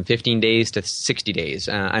anything from 15 days to 60 days.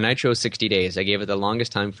 And I chose 60 days. I gave it the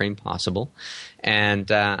longest time frame possible.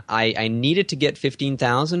 And I needed to get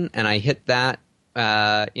 15,000, and I hit that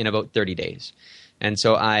in about 30 days. And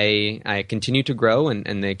so I continued to grow,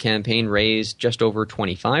 and the campaign raised just over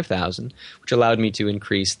 25,000, which allowed me to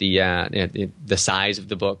increase the size of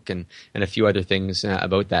the book and a few other things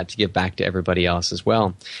about that to give back to everybody else as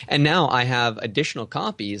well. And now I have additional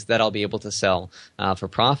copies that I'll be able to sell for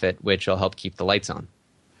profit, which will help keep the lights on.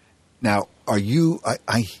 Now, are you?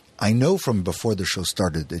 I know from before the show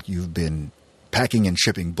started that you've been packing and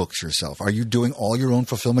shipping books yourself. Are you doing all your own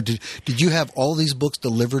fulfillment? Did you have all these books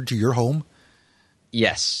delivered to your home?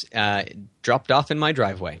 Yes, dropped off in my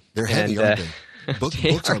driveway. They're heavy, aren't they?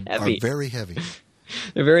 Books are very heavy.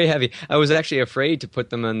 They're very heavy. I was actually afraid to put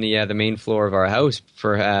them on the main floor of our house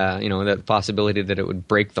for the possibility that it would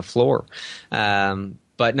break the floor.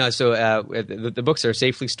 But no, so the books are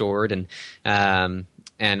safely stored, and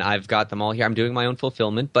and I've got them all here. I'm doing my own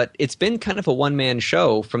fulfillment, but it's been kind of a one-man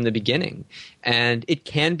show from the beginning, and it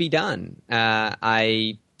can be done.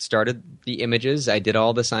 I started the images. I did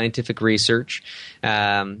all the scientific research.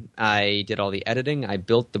 I did all the editing. I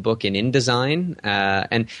built the book in InDesign.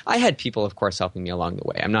 And I had people, of course, helping me along the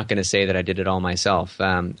way. I'm not going to say that I did it all myself.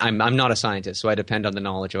 I'm not a scientist, so I depend on the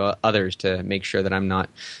knowledge of others to make sure that I'm not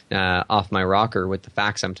off my rocker with the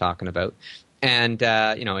facts I'm talking about. And,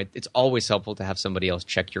 it's always helpful to have somebody else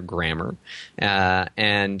check your grammar.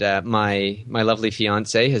 My lovely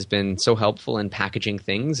fiance has been so helpful in packaging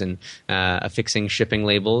things and affixing shipping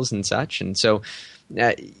labels and such. And so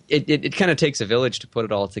it kind of takes a village to put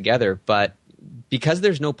it all together. But because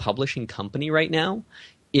there's no publishing company right now,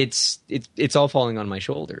 it's all falling on my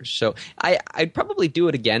shoulders. So I'd probably do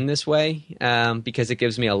it again this way because it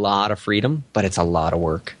gives me a lot of freedom, but it's a lot of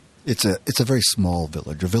work. It's a very small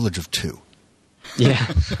village, a village of two. Yeah.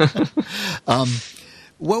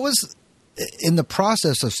 What was in the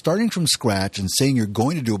process of starting from scratch and saying you're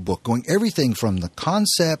going to do a book, going everything from the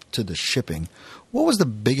concept to the shipping? What was the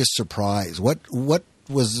biggest surprise? What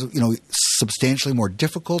was substantially more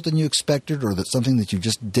difficult than you expected, or that something that you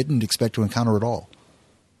just didn't expect to encounter at all?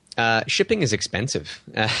 Shipping is expensive,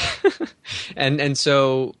 and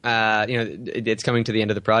so it's coming to the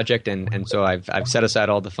end of the project, and so I've set aside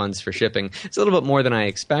all the funds for shipping. It's a little bit more than I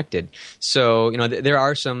expected. So there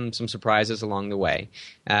are some surprises along the way,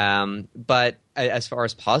 but as far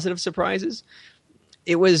as positive surprises,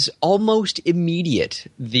 it was almost immediate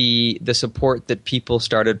the support that people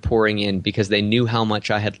started pouring in because they knew how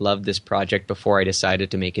much I had loved this project before I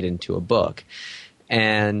decided to make it into a book,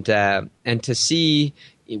 and to see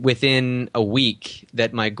within a week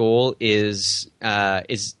that my goal is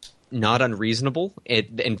not unreasonable.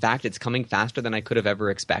 In fact, it's coming faster than I could have ever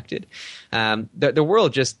expected. The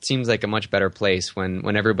world just seems like a much better place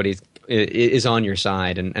when everybody is on your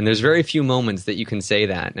side, and there's very few moments that you can say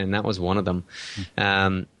that, and that was one of them.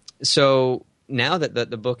 So now that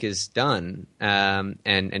the book is done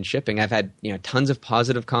and shipping, I've had tons of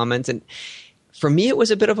positive comments, and for me it was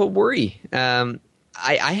a bit of a worry.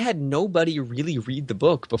 I had nobody really read the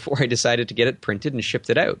book before I decided to get it printed and shipped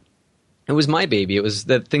it out. It was my baby. It was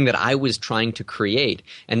the thing that I was trying to create,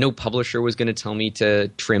 and no publisher was going to tell me to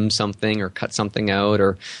trim something or cut something out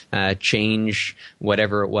or change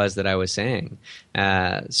whatever it was that I was saying.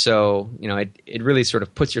 So it really sort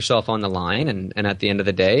of puts yourself on the line, and at the end of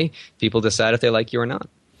the day, people decide if they like you or not.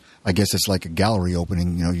 I guess it's like a gallery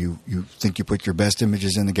opening. You think you put your best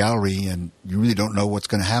images in the gallery, and you really don't know what's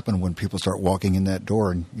going to happen when people start walking in that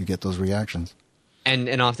door, and you get those reactions.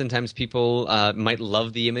 And oftentimes people might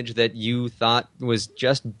love the image that you thought was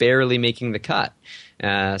just barely making the cut.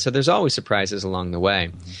 So there's always surprises along the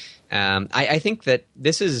way. Mm-hmm. I think that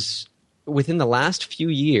this is, within the last few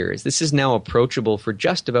years, this is now approachable for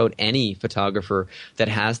just about any photographer that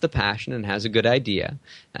has the passion and has a good idea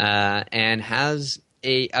and has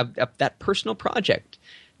that personal project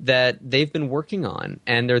that they've been working on,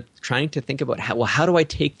 and they're trying to think about how do I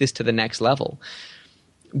take this to the next level?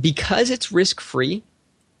 Because it's risk-free.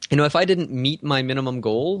 If I didn't meet my minimum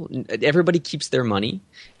goal, everybody keeps their money,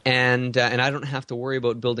 and I don't have to worry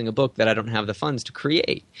about building a book that I don't have the funds to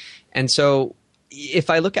create. And so if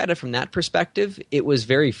I look at it from that perspective, it was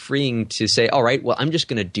very freeing to say, all right, well, I'm just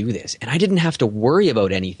going to do this. And I didn't have to worry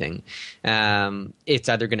about anything. It's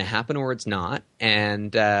either going to happen or it's not.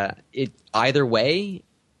 And either way,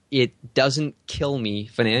 it doesn't kill me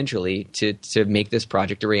financially to make this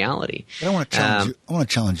project a reality. But I want to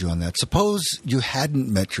challenge you on that. Suppose you hadn't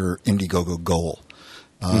met your Indiegogo goal.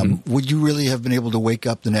 Would you really have been able to wake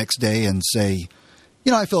up the next day and say,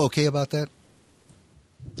 I feel okay about that?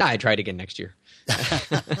 I tried again next year.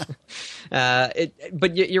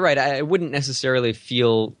 But you're right. I wouldn't necessarily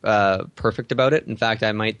feel perfect about it. In fact,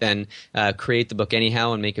 I might then create the book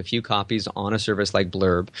anyhow and make a few copies on a service like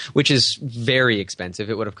Blurb, which is very expensive.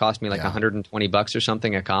 It would have cost me like $120 or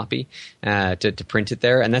something a copy to print it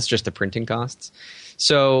there, and that's just the printing costs.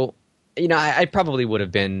 So I probably would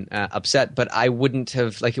have been upset, but I wouldn't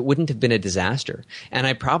have, it wouldn't have been a disaster. And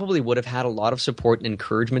I probably would have had a lot of support and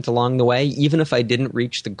encouragement along the way. Even if I didn't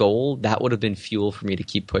reach the goal, that would have been fuel for me to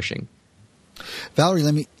keep pushing. Valerie,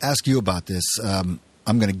 let me ask you about this. I'm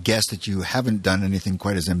going to guess that you haven't done anything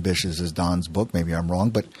quite as ambitious as Don's book. Maybe I'm wrong,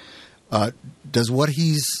 but does what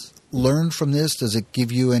he's learned from this, does it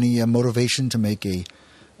give you any motivation to make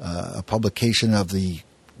a publication of the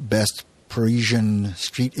best Parisian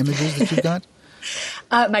street images that you've got?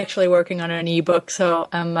 I'm actually working on an ebook, so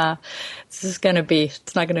it's not going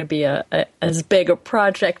to be as big a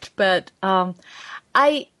project, but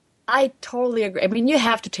I totally agree. I mean, you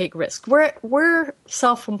have to take risks. We're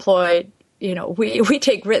self-employed we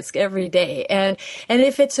take risk every day. And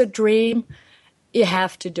if it's a dream, you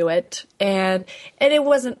have to do it. And it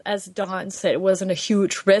wasn't, as Don said, it wasn't a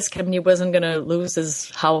huge risk. I mean, he wasn't going to lose his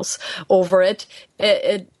house over it.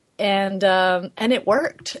 And it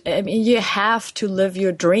worked. I mean, you have to live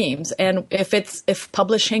your dreams. And if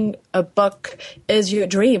publishing a book is your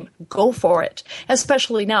dream, go for it.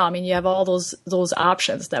 Especially now. I mean, you have all those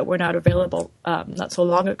options that were not available not so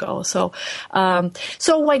long ago. So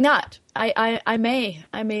why not? I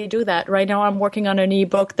may do that. Right now, I'm working on an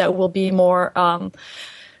ebook that will be more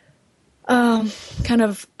you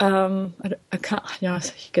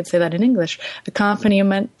could say that in English,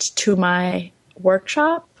 accompaniment to my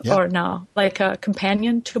workshop, or no, like a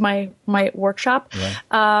companion to my workshop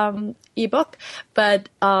ebook. But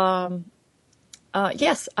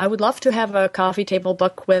yes, I would love to have a coffee table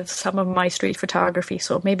book with some of my street photography.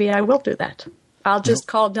 So maybe I will do that. I'll just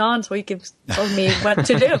call Don so he can tell me what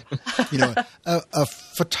to do. A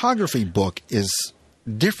photography book is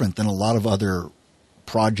different than a lot of other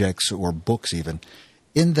projects or books, even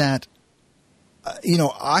in that.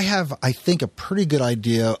 I have, I think, a pretty good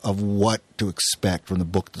idea of what to expect from the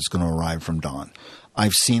book that's going to arrive from Don.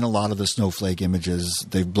 I've seen a lot of the snowflake images.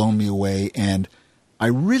 They've blown me away. And I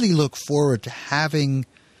really look forward to having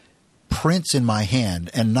prints in my hand,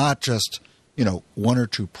 and not just, one or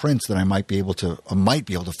two prints that I might be able to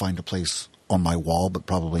find a place on my wall, but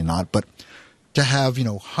probably not. But to have,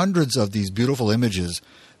 hundreds of these beautiful images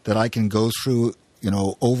that I can go through,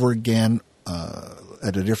 over again,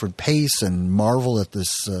 at a different pace and marvel at the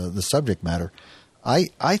subject matter.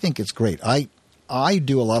 I think it's great. I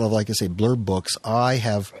do a lot of, like I say, blurb books. I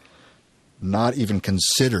have not even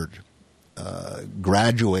considered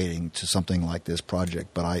graduating to something like this project,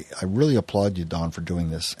 but I really applaud you, Don, for doing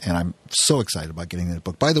this, and I'm so excited about getting that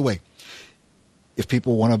book. By the way, if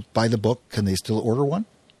people want to buy the book, can they still order one?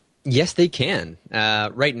 Yes, they can.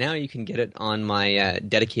 Right now, you can get it on my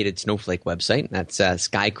dedicated Snowflake website. That's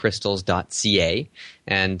skycrystals.ca.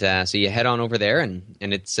 And so you head on over there, and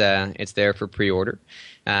it's there for pre-order.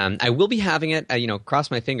 I will be having it, cross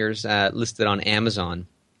my fingers, listed on Amazon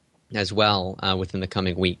as well within the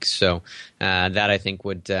coming weeks. So that, I think,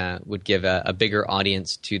 would give a bigger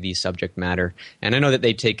audience to the subject matter. And I know that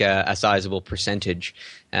they take a sizable percentage.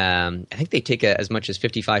 I think they take as much as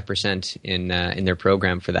 55% in their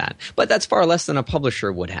program for that. But that's far less than a publisher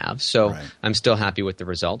would have. So right. I'm still happy with the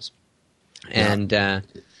results. And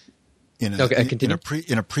in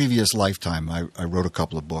a previous lifetime, I wrote a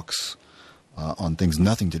couple of books on things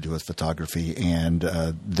nothing to do with photography, and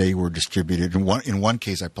they were distributed. In one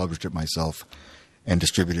case, I published it myself and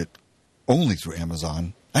distributed it only through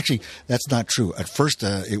Amazon. Actually, that's not true. At first,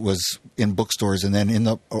 it was in bookstores, and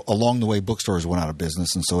then along the way, bookstores went out of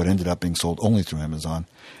business, and so it ended up being sold only through Amazon.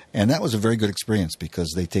 And that was a very good experience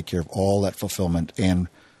because they take care of all that fulfillment. And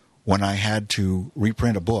when I had to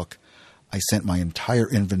reprint a book, I sent my entire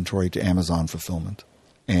inventory to Amazon fulfillment,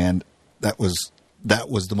 and that was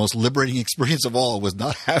the most liberating experience of all, was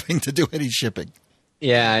not having to do any shipping.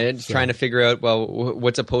 Yeah, trying to figure out,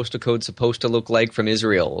 what's a postal code supposed to look like from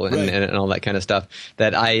Israel and all that kind of stuff.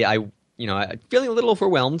 That I'm feeling a little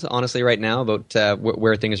overwhelmed, honestly, right now about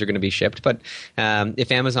where things are going to be shipped. But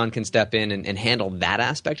if Amazon can step in and handle that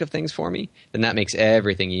aspect of things for me, then that makes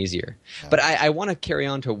everything easier. Yeah. But I want to carry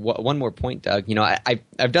on to one more point, Doug.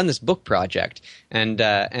 I've done this book project, and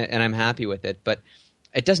I'm happy with it, but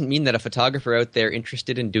it doesn't mean that a photographer out there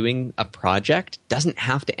interested in doing a project doesn't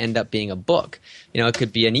have to end up being a book. It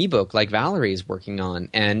could be an ebook like Valerie's working on.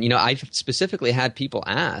 And, I've specifically had people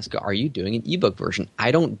ask, are you doing an ebook version?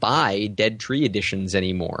 I don't buy Dead Tree editions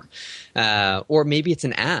anymore. Or maybe it's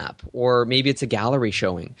an app, or maybe it's a gallery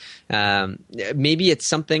showing. Maybe it's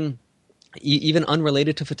something even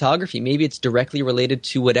unrelated to photography. Maybe it's directly related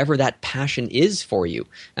to whatever that passion is for you.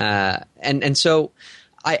 And so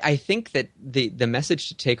I think that the message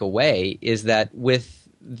to take away is that with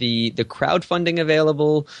the crowdfunding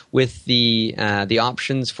available, with the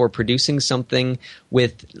options for producing something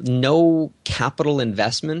with no capital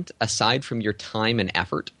investment aside from your time and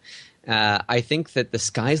effort, I think that the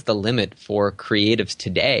sky's the limit for creatives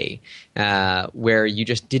today, where you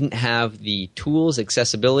just didn't have the tools,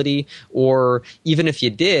 accessibility, or even if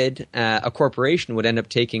you did, a corporation would end up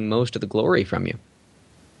taking most of the glory from you.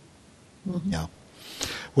 Mm-hmm. Yeah.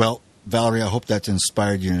 Well, Valerie, I hope that's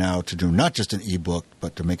inspired you now to do not just an ebook,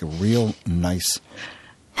 but to make a real nice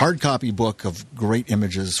hard copy book of great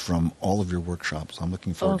images from all of your workshops. I'm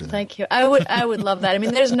looking forward to that. Thank you. I would love that. I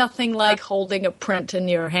mean, there's nothing like holding a print in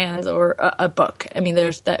your hands or a book. I mean,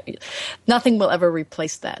 there's that. Nothing will ever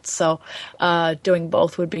replace that. So doing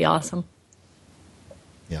both would be awesome.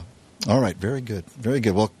 Yeah. All right. Very good. Very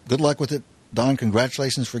good. Well, good luck with it, Don.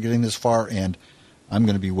 Congratulations for getting this far, and I'm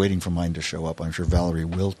going to be waiting for mine to show up. I'm sure Valerie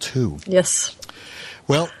will too. Yes.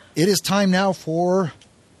 Well, it is time now for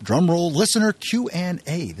drumroll listener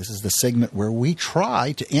Q&A. This is the segment where we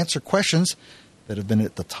try to answer questions that have been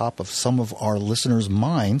at the top of some of our listeners'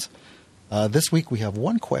 minds. This week we have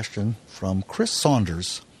one question from Chris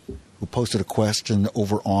Saunders, who posted a question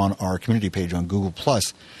over on our community page on Google+.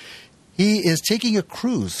 He is taking a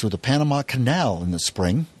cruise through the Panama Canal in the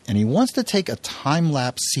spring, and he wants to take a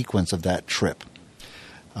time-lapse sequence of that trip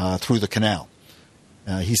through the canal.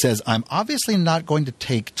 He says, I'm obviously not going to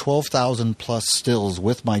take 12,000 plus stills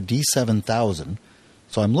with my D7000,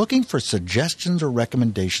 so I'm looking for suggestions or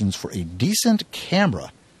recommendations for a decent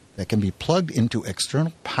camera that can be plugged into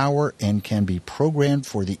external power and can be programmed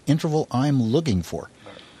for the interval I'm looking for.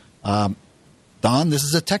 Don, this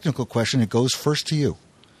is a technical question. It goes first to you.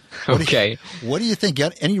 Okay. What do you think?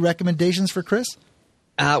 Got any recommendations for Chris?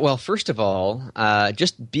 Well, first of all,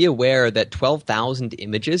 just be aware that 12,000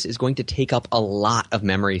 images is going to take up a lot of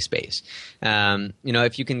memory space.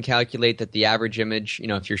 If you can calculate that the average image,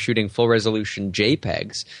 if you're shooting full resolution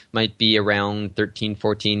JPEGs, might be around 13,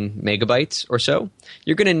 14 megabytes or so,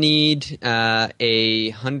 you're going to need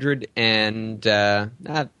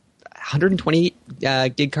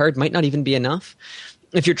 128 gig card might not even be enough.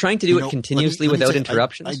 If you're trying to do it continuously without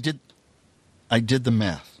interruptions. I did the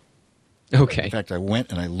math. Okay. In fact, I went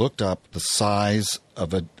and I looked up the size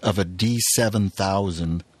of a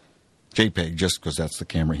D7000 JPEG, just because that's the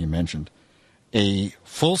camera he mentioned. A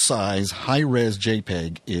full-size, high-res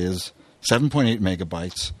JPEG is 7.8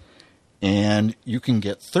 megabytes, and you can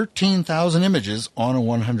get 13,000 images on a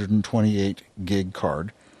 128 gig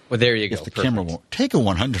card. Well, there you go. If the camera won't take a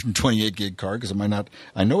 128 gig card, because it might not.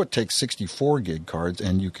 I know it takes 64 gig cards,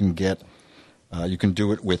 and you can get, you can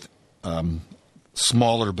do it with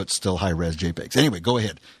smaller but still high-res JPEGs. Anyway, go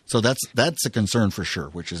ahead. So that's a concern for sure,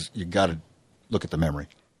 which is you got to look at the memory.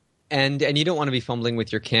 And you don't want to be fumbling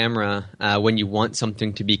with your camera when you want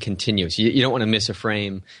something to be continuous. You don't want to miss a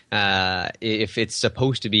frame if it's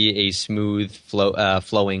supposed to be a smooth,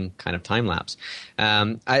 flowing kind of time lapse.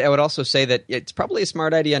 I would also say that it's probably a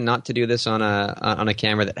smart idea not to do this on a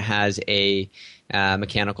camera that has a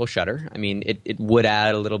mechanical shutter. I mean, it would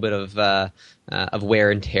add a little bit of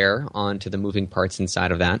wear and tear onto the moving parts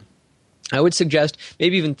inside of that. I would suggest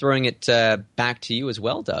maybe even throwing it back to you as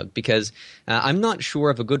well, Doug, because I'm not sure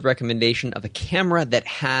of a good recommendation of a camera that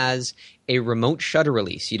has a remote shutter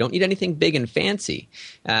release. You don't need anything big and fancy,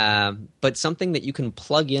 but something that you can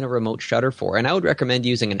plug in a remote shutter for. And I would recommend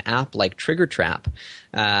using an app like Trigger Trap.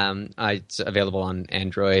 It's available on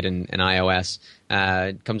Android and iOS.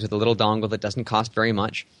 It comes with a little dongle that doesn't cost very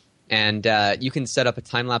much. And you can set up a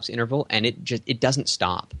time-lapse interval, and it doesn't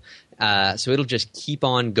stop. So it'll just keep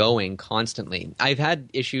on going constantly. I've had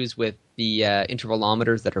issues with the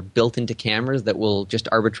intervalometers that are built into cameras that will just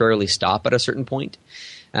arbitrarily stop at a certain point.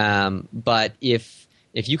 But if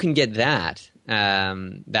you can get that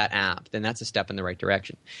app, then that's a step in the right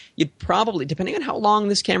direction. You'd probably, depending on how long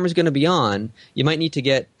this camera is going to be on, you might need to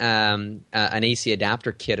get an AC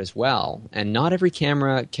adapter kit as well. And not every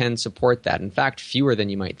camera can support that. In fact, fewer than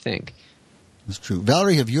you might think. That's true.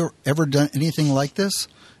 Valerie, have you ever done anything like this?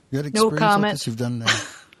 You had experience No comment. Like this? You've done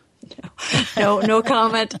No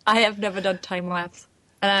comment. I have never done time lapse,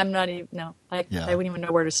 and I'm not even. No, I wouldn't even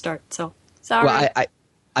know where to start. So sorry. Well,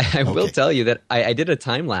 I will tell you that I did a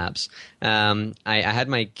time lapse. I had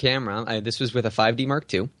my camera. This was with a 5D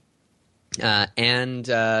Mark II. And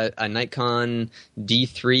a Nikon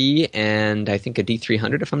D3 and I think a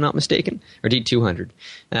D300 if I'm not mistaken, or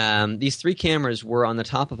D200. These three cameras were on the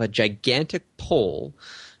top of a gigantic pole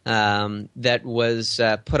that was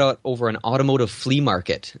put out over an automotive flea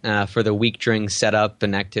market for the week during setup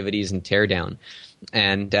and activities and teardown.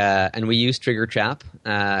 And we used Trigger Trap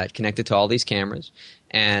connected to all these cameras,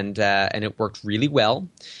 and it worked really well.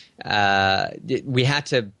 We had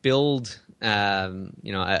to build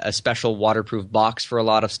a special waterproof box for a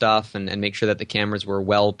lot of stuff and make sure that the cameras were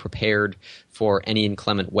well prepared for any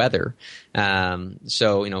inclement weather.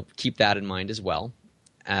 So keep that in mind as well.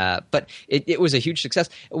 But it was a huge success.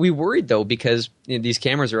 We worried, though, because these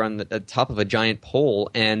cameras are on the top of a giant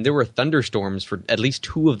pole, and there were thunderstorms for at least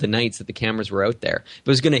 2 of the nights that the cameras were out there. If it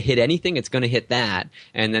was going to hit anything, it's going to hit that,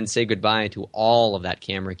 and then say goodbye to all of that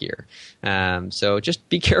camera gear. So just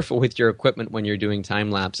be careful with your equipment when you're doing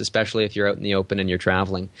time-lapse, especially if you're out in the open and you're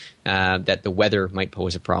traveling, that the weather might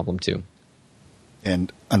pose a problem too.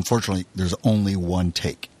 And unfortunately, there's only one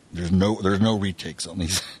take. There's no retakes on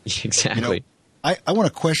these. Exactly. I want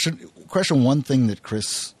to question one thing that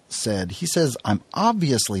Chris said. He says, I'm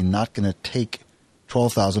obviously not going to take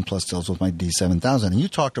 12,000 plus stills with my D7000. And you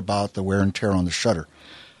talked about the wear and tear on the shutter.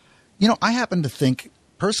 I happen to think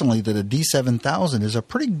personally that a D7000 is a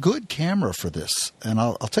pretty good camera for this. And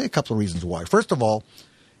I'll tell you a couple of reasons why. First of all,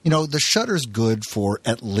 the shutter's good for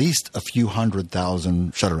at least a few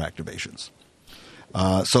 100,000 shutter activations.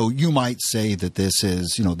 So you might say that this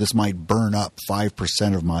is, this might burn up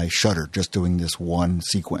 5% of my shutter just doing this one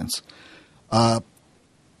sequence. In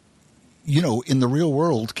the real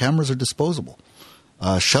world, cameras are disposable.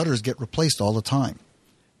 Shutters get replaced all the time.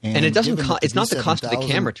 And it doesn't it's not the cost of the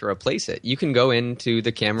camera to replace it. You can go into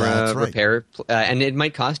the camera repair, and it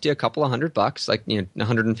might cost you a couple of $100, like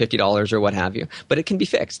 $150 or what have you, but it can be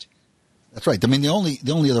fixed. That's right. I mean, the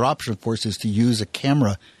only other option, of course, is to use a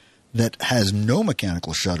camera that has no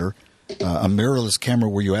mechanical shutter, a mirrorless camera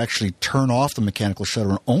where you actually turn off the mechanical shutter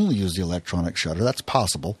and only use the electronic shutter. That's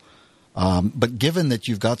possible. But given that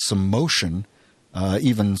you've got some motion,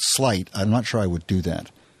 even slight, I'm not sure I would do that.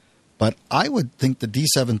 But I would think the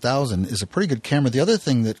D7000 is a pretty good camera. The other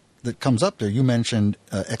thing that comes up there, you mentioned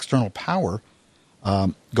external power.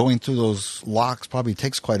 Going through those locks probably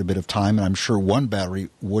takes quite a bit of time, and I'm sure one battery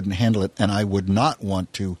wouldn't handle it, and I would not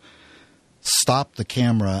want to stop the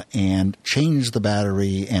camera and change the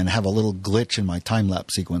battery and have a little glitch in my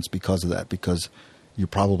time-lapse sequence because of that, because you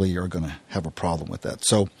probably are going to have a problem with that.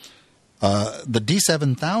 So the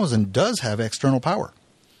D7000 does have external power.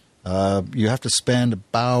 You have to spend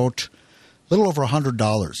about a little over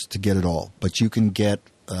 $100 to get it all, but you can get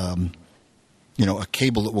a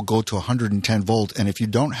cable that will go to 110 volt, and if you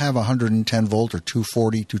don't have 110 volt or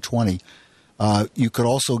 240, 220, you could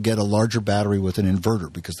also get a larger battery with an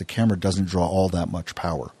inverter because the camera doesn't draw all that much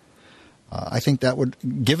power. I think that would,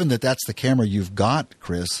 given that that's the camera you've got,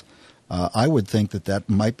 Chris, I would think that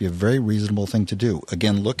might be a very reasonable thing to do.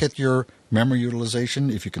 Again, look at your memory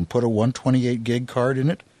utilization. If you can put a 128 gig card in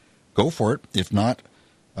it, go for it. If not,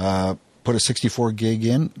 put a 64 gig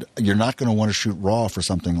in. You're not going to want to shoot RAW for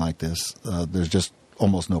something like this. There's just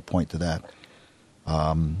almost no point to that,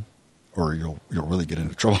 or you'll really get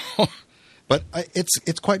into trouble. But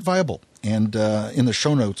it's quite viable. And in the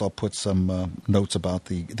show notes, I'll put some notes about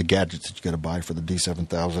the gadgets that you got to buy for the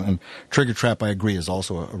D7000. And Trigger Trap, I agree, is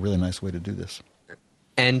also a really nice way to do this.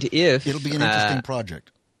 And it'll be an interesting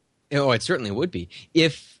project. Oh, it certainly would be.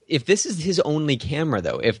 If this is his only camera,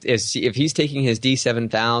 though, if he's taking his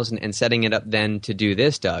D7000 and setting it up then to do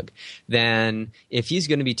this, Doug, then if he's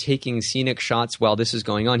going to be taking scenic shots while this is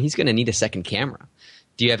going on, he's going to need a second camera.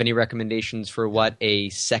 Do you have any recommendations for what a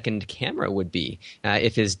second camera would be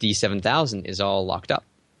if his D7000 is all locked up?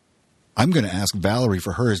 I'm going to ask Valerie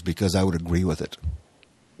for hers because I would agree with it.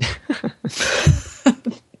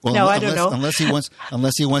 Well, no, I don't know. Unless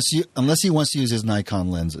he wants to use his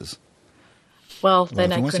Nikon lenses. Well,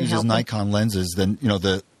 then if he I wants to couldn't use help his him. Nikon lenses, then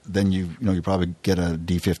you probably get a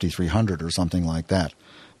D50-300 or something like that.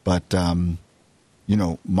 But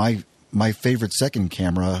my favorite second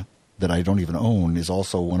camera that I don't even own is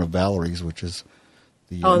also one of Valerie's, which is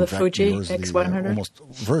the Fuji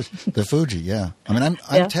X100. The Fuji, yeah. I mean,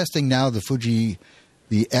 I'm testing now the Fuji,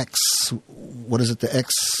 the X. What is it? The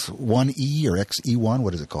X1E or XE1?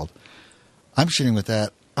 What is it called? I'm shooting with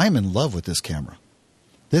that. I'm in love with this camera.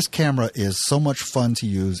 This camera is so much fun to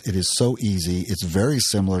use. It is so easy. It's very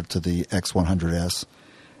similar to the X100S.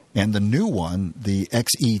 And the new one, the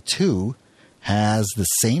XE2, has the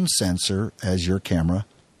same sensor as your camera.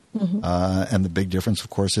 Mm-hmm. And the big difference, of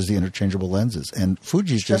course, is the interchangeable lenses. And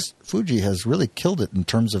Fuji has really killed it in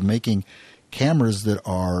terms of making cameras that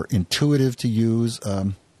are intuitive to use.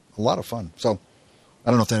 A lot of fun. So I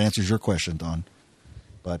don't know if that answers your question, Don.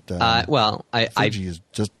 But Fuji is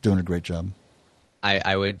just doing a great job.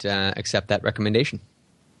 I would accept that recommendation.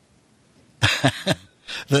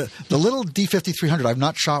 The little D50-300, I've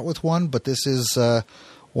not shot with one, but this is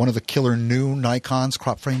one of the killer new Nikon's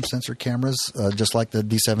crop frame sensor cameras, just like the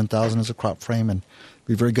D7000 is a crop frame, and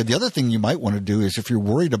be very good. The other thing you might want to do is, if you're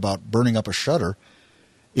worried about burning up a shutter,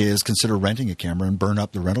 is consider renting a camera and burn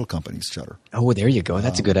up the rental company's shutter. Oh, there you go.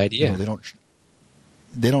 That's a good idea.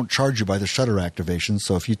 They don't charge you by the shutter activation.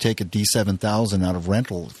 So if you take a D7000 out of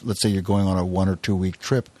rental, let's say you're going on a 1 or 2 week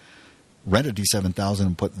trip, rent a D7000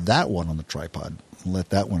 and put that one on the tripod and let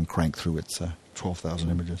that one crank through its 12,000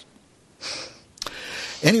 images.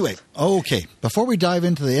 Anyway, okay, before we dive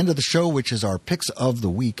into the end of the show, which is our picks of the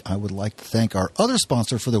week, I would like to thank our other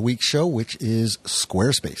sponsor for the week's show, which is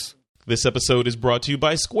Squarespace. This episode is brought to you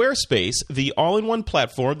by Squarespace, the all-in-one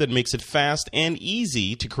platform that makes it fast and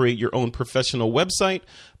easy to create your own professional website,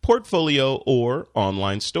 portfolio, or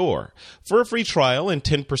online store. For a free trial and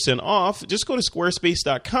 10% off, just go to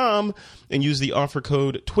squarespace.com and use the offer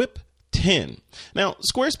code TWIP10 10. Now,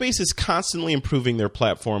 Squarespace is constantly improving their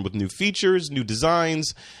platform with new features, new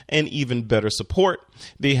designs, and even better support.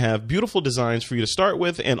 They have beautiful designs for you to start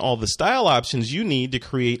with and all the style options you need to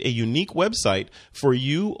create a unique website for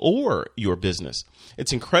you or your business.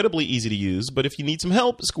 It's incredibly easy to use, but if you need some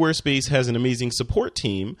help, Squarespace has an amazing support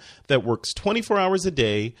team that works 24 hours a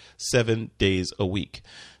day, 7 days a week.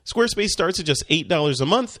 Squarespace starts at just $8 a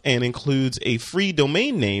month and includes a free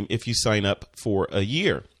domain name if you sign up for a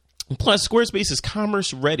year. Plus, Squarespace is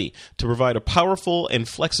commerce ready to provide a powerful and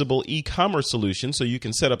flexible e-commerce solution so you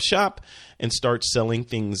can set up shop and start selling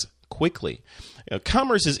things quickly.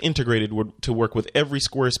 Commerce is integrated to work with every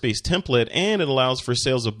Squarespace template, and it allows for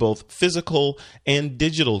sales of both physical and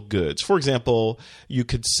digital goods. For example, you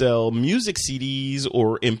could sell music CDs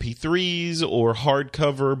or MP3s or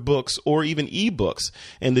hardcover books or even ebooks.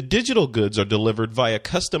 And the digital goods are delivered via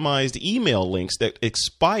customized email links that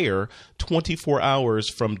expire 24 hours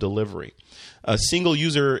from delivery. A single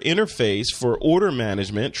user interface for order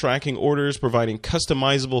management, tracking orders, providing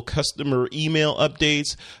customizable customer email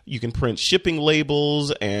updates. You can print shipping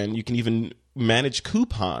labels, and you can even manage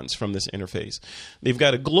coupons from this interface. They've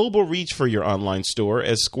got a global reach for your online store,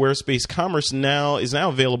 as Squarespace Commerce is now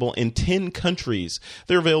available in 10 countries.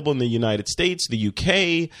 They're available in the United States, the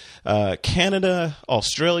UK, Canada,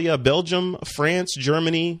 Australia, Belgium, France,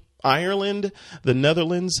 Germany, Ireland, the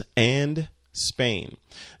Netherlands, and Spain.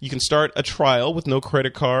 You can start a trial with no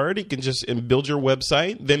credit card. You can just build your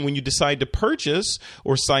website. Then when you decide to purchase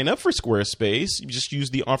or sign up for Squarespace, you just use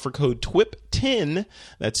the offer code TWIP10,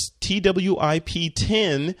 that's TWIP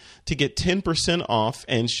 10, to get 10% off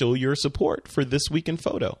and show your support for This Week in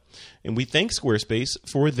Photo. And we thank Squarespace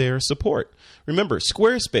for their support. Remember,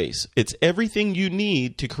 Squarespace, it's everything you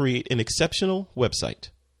need to create an exceptional website.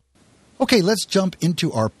 Okay, let's jump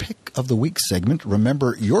into our Pick of the Week segment.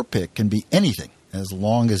 Remember, your pick can be anything as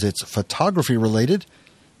long as it's photography related.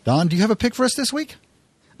 Don, do you have a pick for us this week?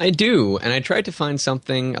 I do, and I tried to find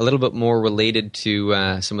something a little bit more related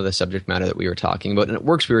to some of the subject matter that we were talking about. And it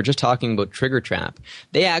works. We were just talking about Trigger Trap.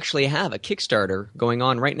 They actually have a Kickstarter going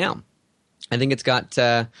on right now. I think it's got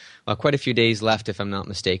quite a few days left, if I'm not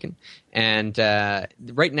mistaken. And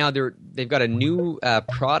right now they've got a new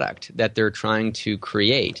product that they're trying to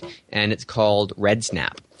create, and it's called Red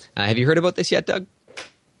Snap. Have you heard about this yet, Doug?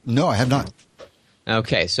 No, I have not.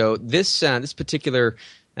 Okay, so this particular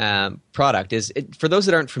product is, for those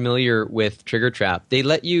that aren't familiar with Trigger Trap, they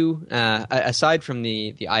let you, aside from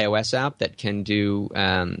the iOS app that can do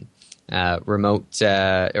remote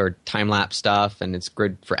or time-lapse stuff, and it's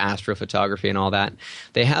good for astrophotography and all that,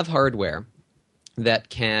 they have hardware that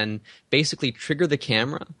can basically trigger the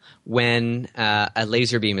camera when a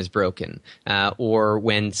laser beam is broken or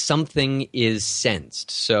when something is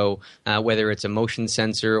sensed. So whether it's a motion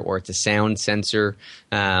sensor or it's a sound sensor,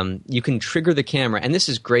 you can trigger the camera. And this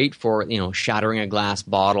is great for, shattering a glass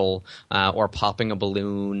bottle or popping a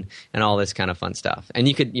balloon and all this kind of fun stuff. And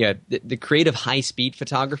you could, the creative high-speed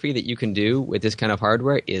photography that you can do with this kind of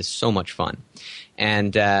hardware is so much fun.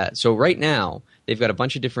 And so right now, they've got a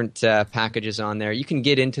bunch of different packages on there. You can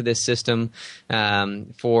get into this system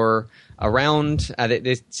for around,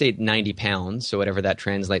 they say 90 pounds, so whatever that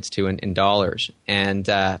translates to in dollars. And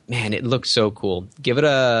man, it looks so cool. Give it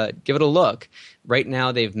a look. Right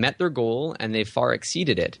now, they've met their goal and they've far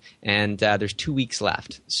exceeded it. And there's 2 weeks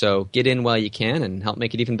left. So get in while you can and help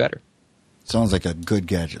make it even better. Sounds like a good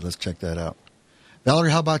gadget. Let's check that out.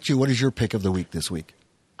 Valerie, how about you? What is your pick of the week this week?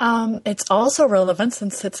 It's also relevant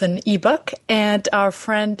since it's an ebook, and our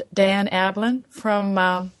friend Dan Ablin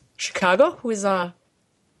from Chicago, who is on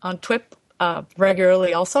TWIP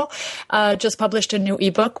regularly also, just published a new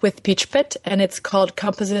ebook with PeachPit, and it's called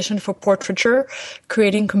Composition for Portraiture,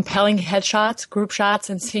 Creating Compelling Headshots, Group Shots,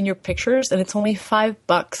 and Senior Pictures, and it's only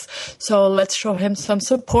 $5. So let's show him some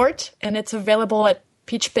support, and it's available at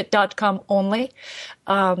peachpit.com only,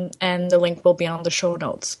 and the link will be on the show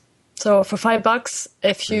notes. So for $5,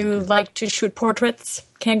 if you like to shoot portraits,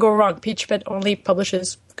 can't go wrong. PeachPit only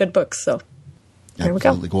publishes good books. So there we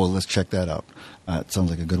go. Well, let's check that out. It sounds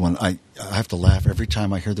like a good one. I have to laugh every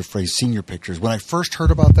time I hear the phrase senior pictures. When I first heard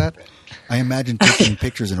about that, I imagined taking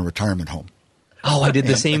pictures in a retirement home. Oh, I did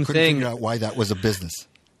the same I couldn't thing. Figure out why that was a business.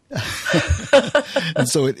 And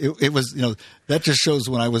so it was, that just shows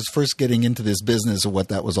when I was first getting into this business of what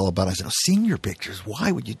that was all about. I said, senior pictures,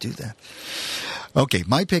 why would you do that? Okay,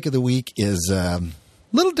 my pick of the week is a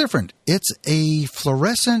little different. It's a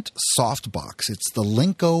fluorescent softbox. It's the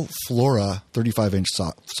Linko Flora 35-inch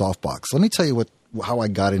softbox. Let me tell you how I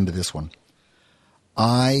got into this one.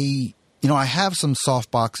 I have some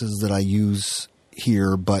softboxes that I use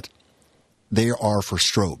here, but they are for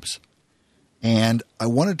strobes. And I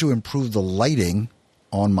wanted to improve the lighting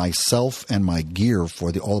on myself and my gear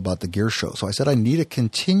for the All About the Gear show. So I said I need a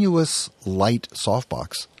continuous light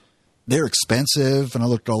softbox. They're expensive, and I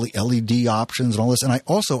looked at all the LED options and all this. And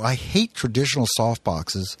I hate traditional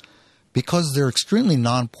softboxes because they're extremely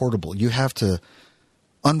non-portable. You have to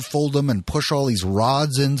unfold them and push all these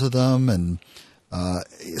rods into them, and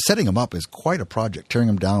setting them up is quite a project. Tearing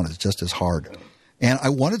them down is just as hard. And I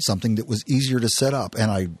wanted something that was easier to set up,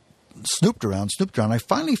 and I snooped around. I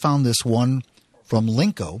finally found this one from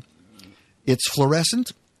Linko. It's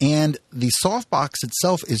fluorescent, and the softbox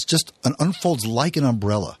itself is just unfolds like an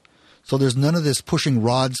umbrella. So there's none of this pushing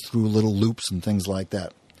rods through little loops and things like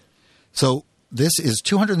that. So this is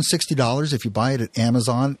 $260 if you buy it at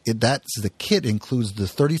Amazon. The kit includes the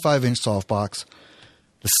 35-inch softbox,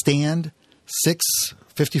 the stand, 6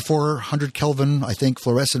 5400 Kelvin, I think,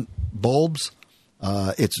 fluorescent bulbs.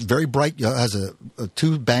 It's very bright. It has a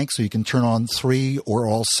 2 banks, so you can turn on 3 or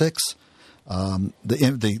all 6.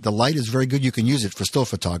 The light is very good. You can use it for still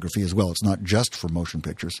photography as well. It's not just for motion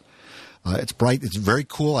pictures. It's bright. It's very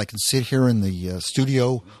cool. I can sit here in the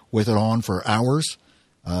studio with it on for hours.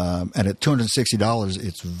 And at $260,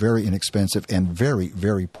 it's very inexpensive and very,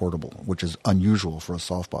 very portable, which is unusual for a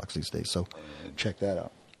softbox these days. So check that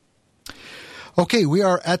out. Okay, we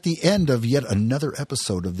are at the end of yet another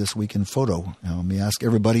episode of This Week in Photo. Now, let me ask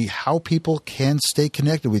everybody how people can stay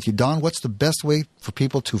connected with you. Don, what's the best way for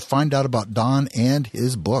people to find out about Don and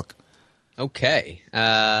his book? Okay.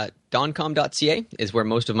 Doncom.ca is where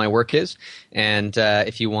most of my work is. And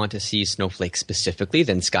if you want to see snowflakes specifically,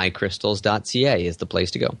 then skycrystals.ca is the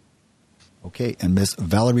place to go. Okay. And Miss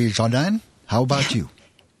Valerie Jardin, how about you?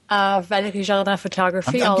 Valerie Jardin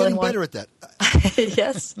Photography. I'm getting better at that.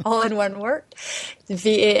 Yes, all in one word.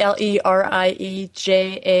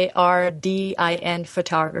 VALERIEJARDIN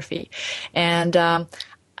Photography. And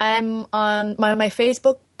I'm on my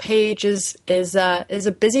Facebook page is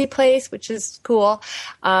a busy place, which is cool.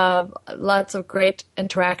 Lots of great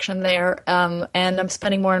interaction there. And I'm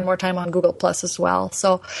spending more and more time on Google Plus as well.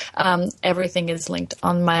 So everything is linked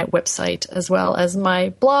on my website, as well as my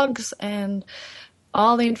blogs and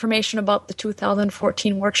all the information about the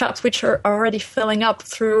 2014 workshops, which are already filling up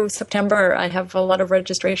through September. I have a lot of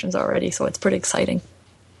registrations already, so it's pretty exciting.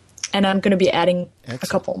 And I'm going to be adding a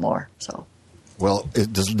couple more. So, well,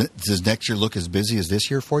 does next year look as busy as this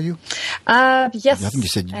year for you? Yes. I think you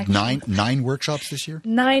said nine workshops this year?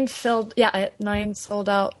 9 sold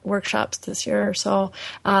out workshops this year. So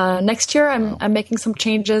next year I'm making some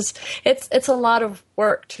changes. It's a lot of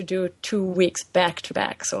work to do 2 weeks back to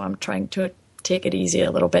back. So I'm trying to take it easy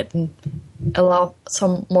a little bit and allow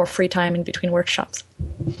some more free time in between workshops.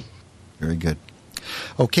 Very good.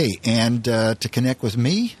 Okay, and to connect with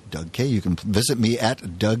me, Doug Kaye, you can visit me at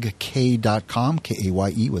dougkaye.com, Kaye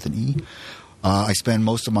with an E. I spend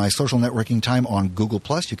most of my social networking time on Google+.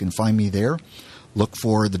 You can find me there. Look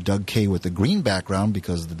for the Doug Kaye with the green background,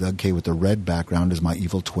 because the Doug Kaye with the red background is my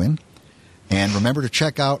evil twin. And remember to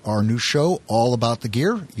check out our new show, All About the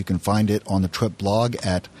Gear. You can find it on the Trip blog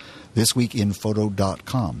at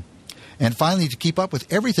thisweekinphoto.com. And finally, to keep up with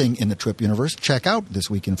everything in the Trip universe, check out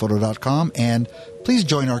thisweekinphoto.com, and please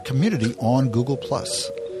join our community on Google+.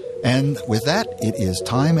 And with that, it is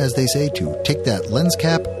time, as they say, to take that lens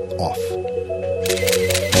cap off.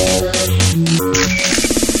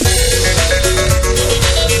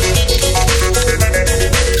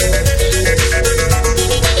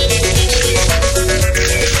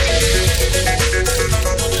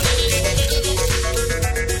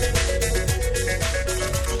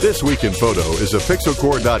 This Week in Photo is a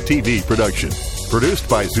Pixelcore.tv production, produced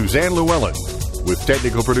by Suzanne Llewellyn, with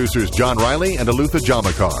technical producers John Riley and Alutha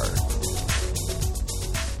Jamakar.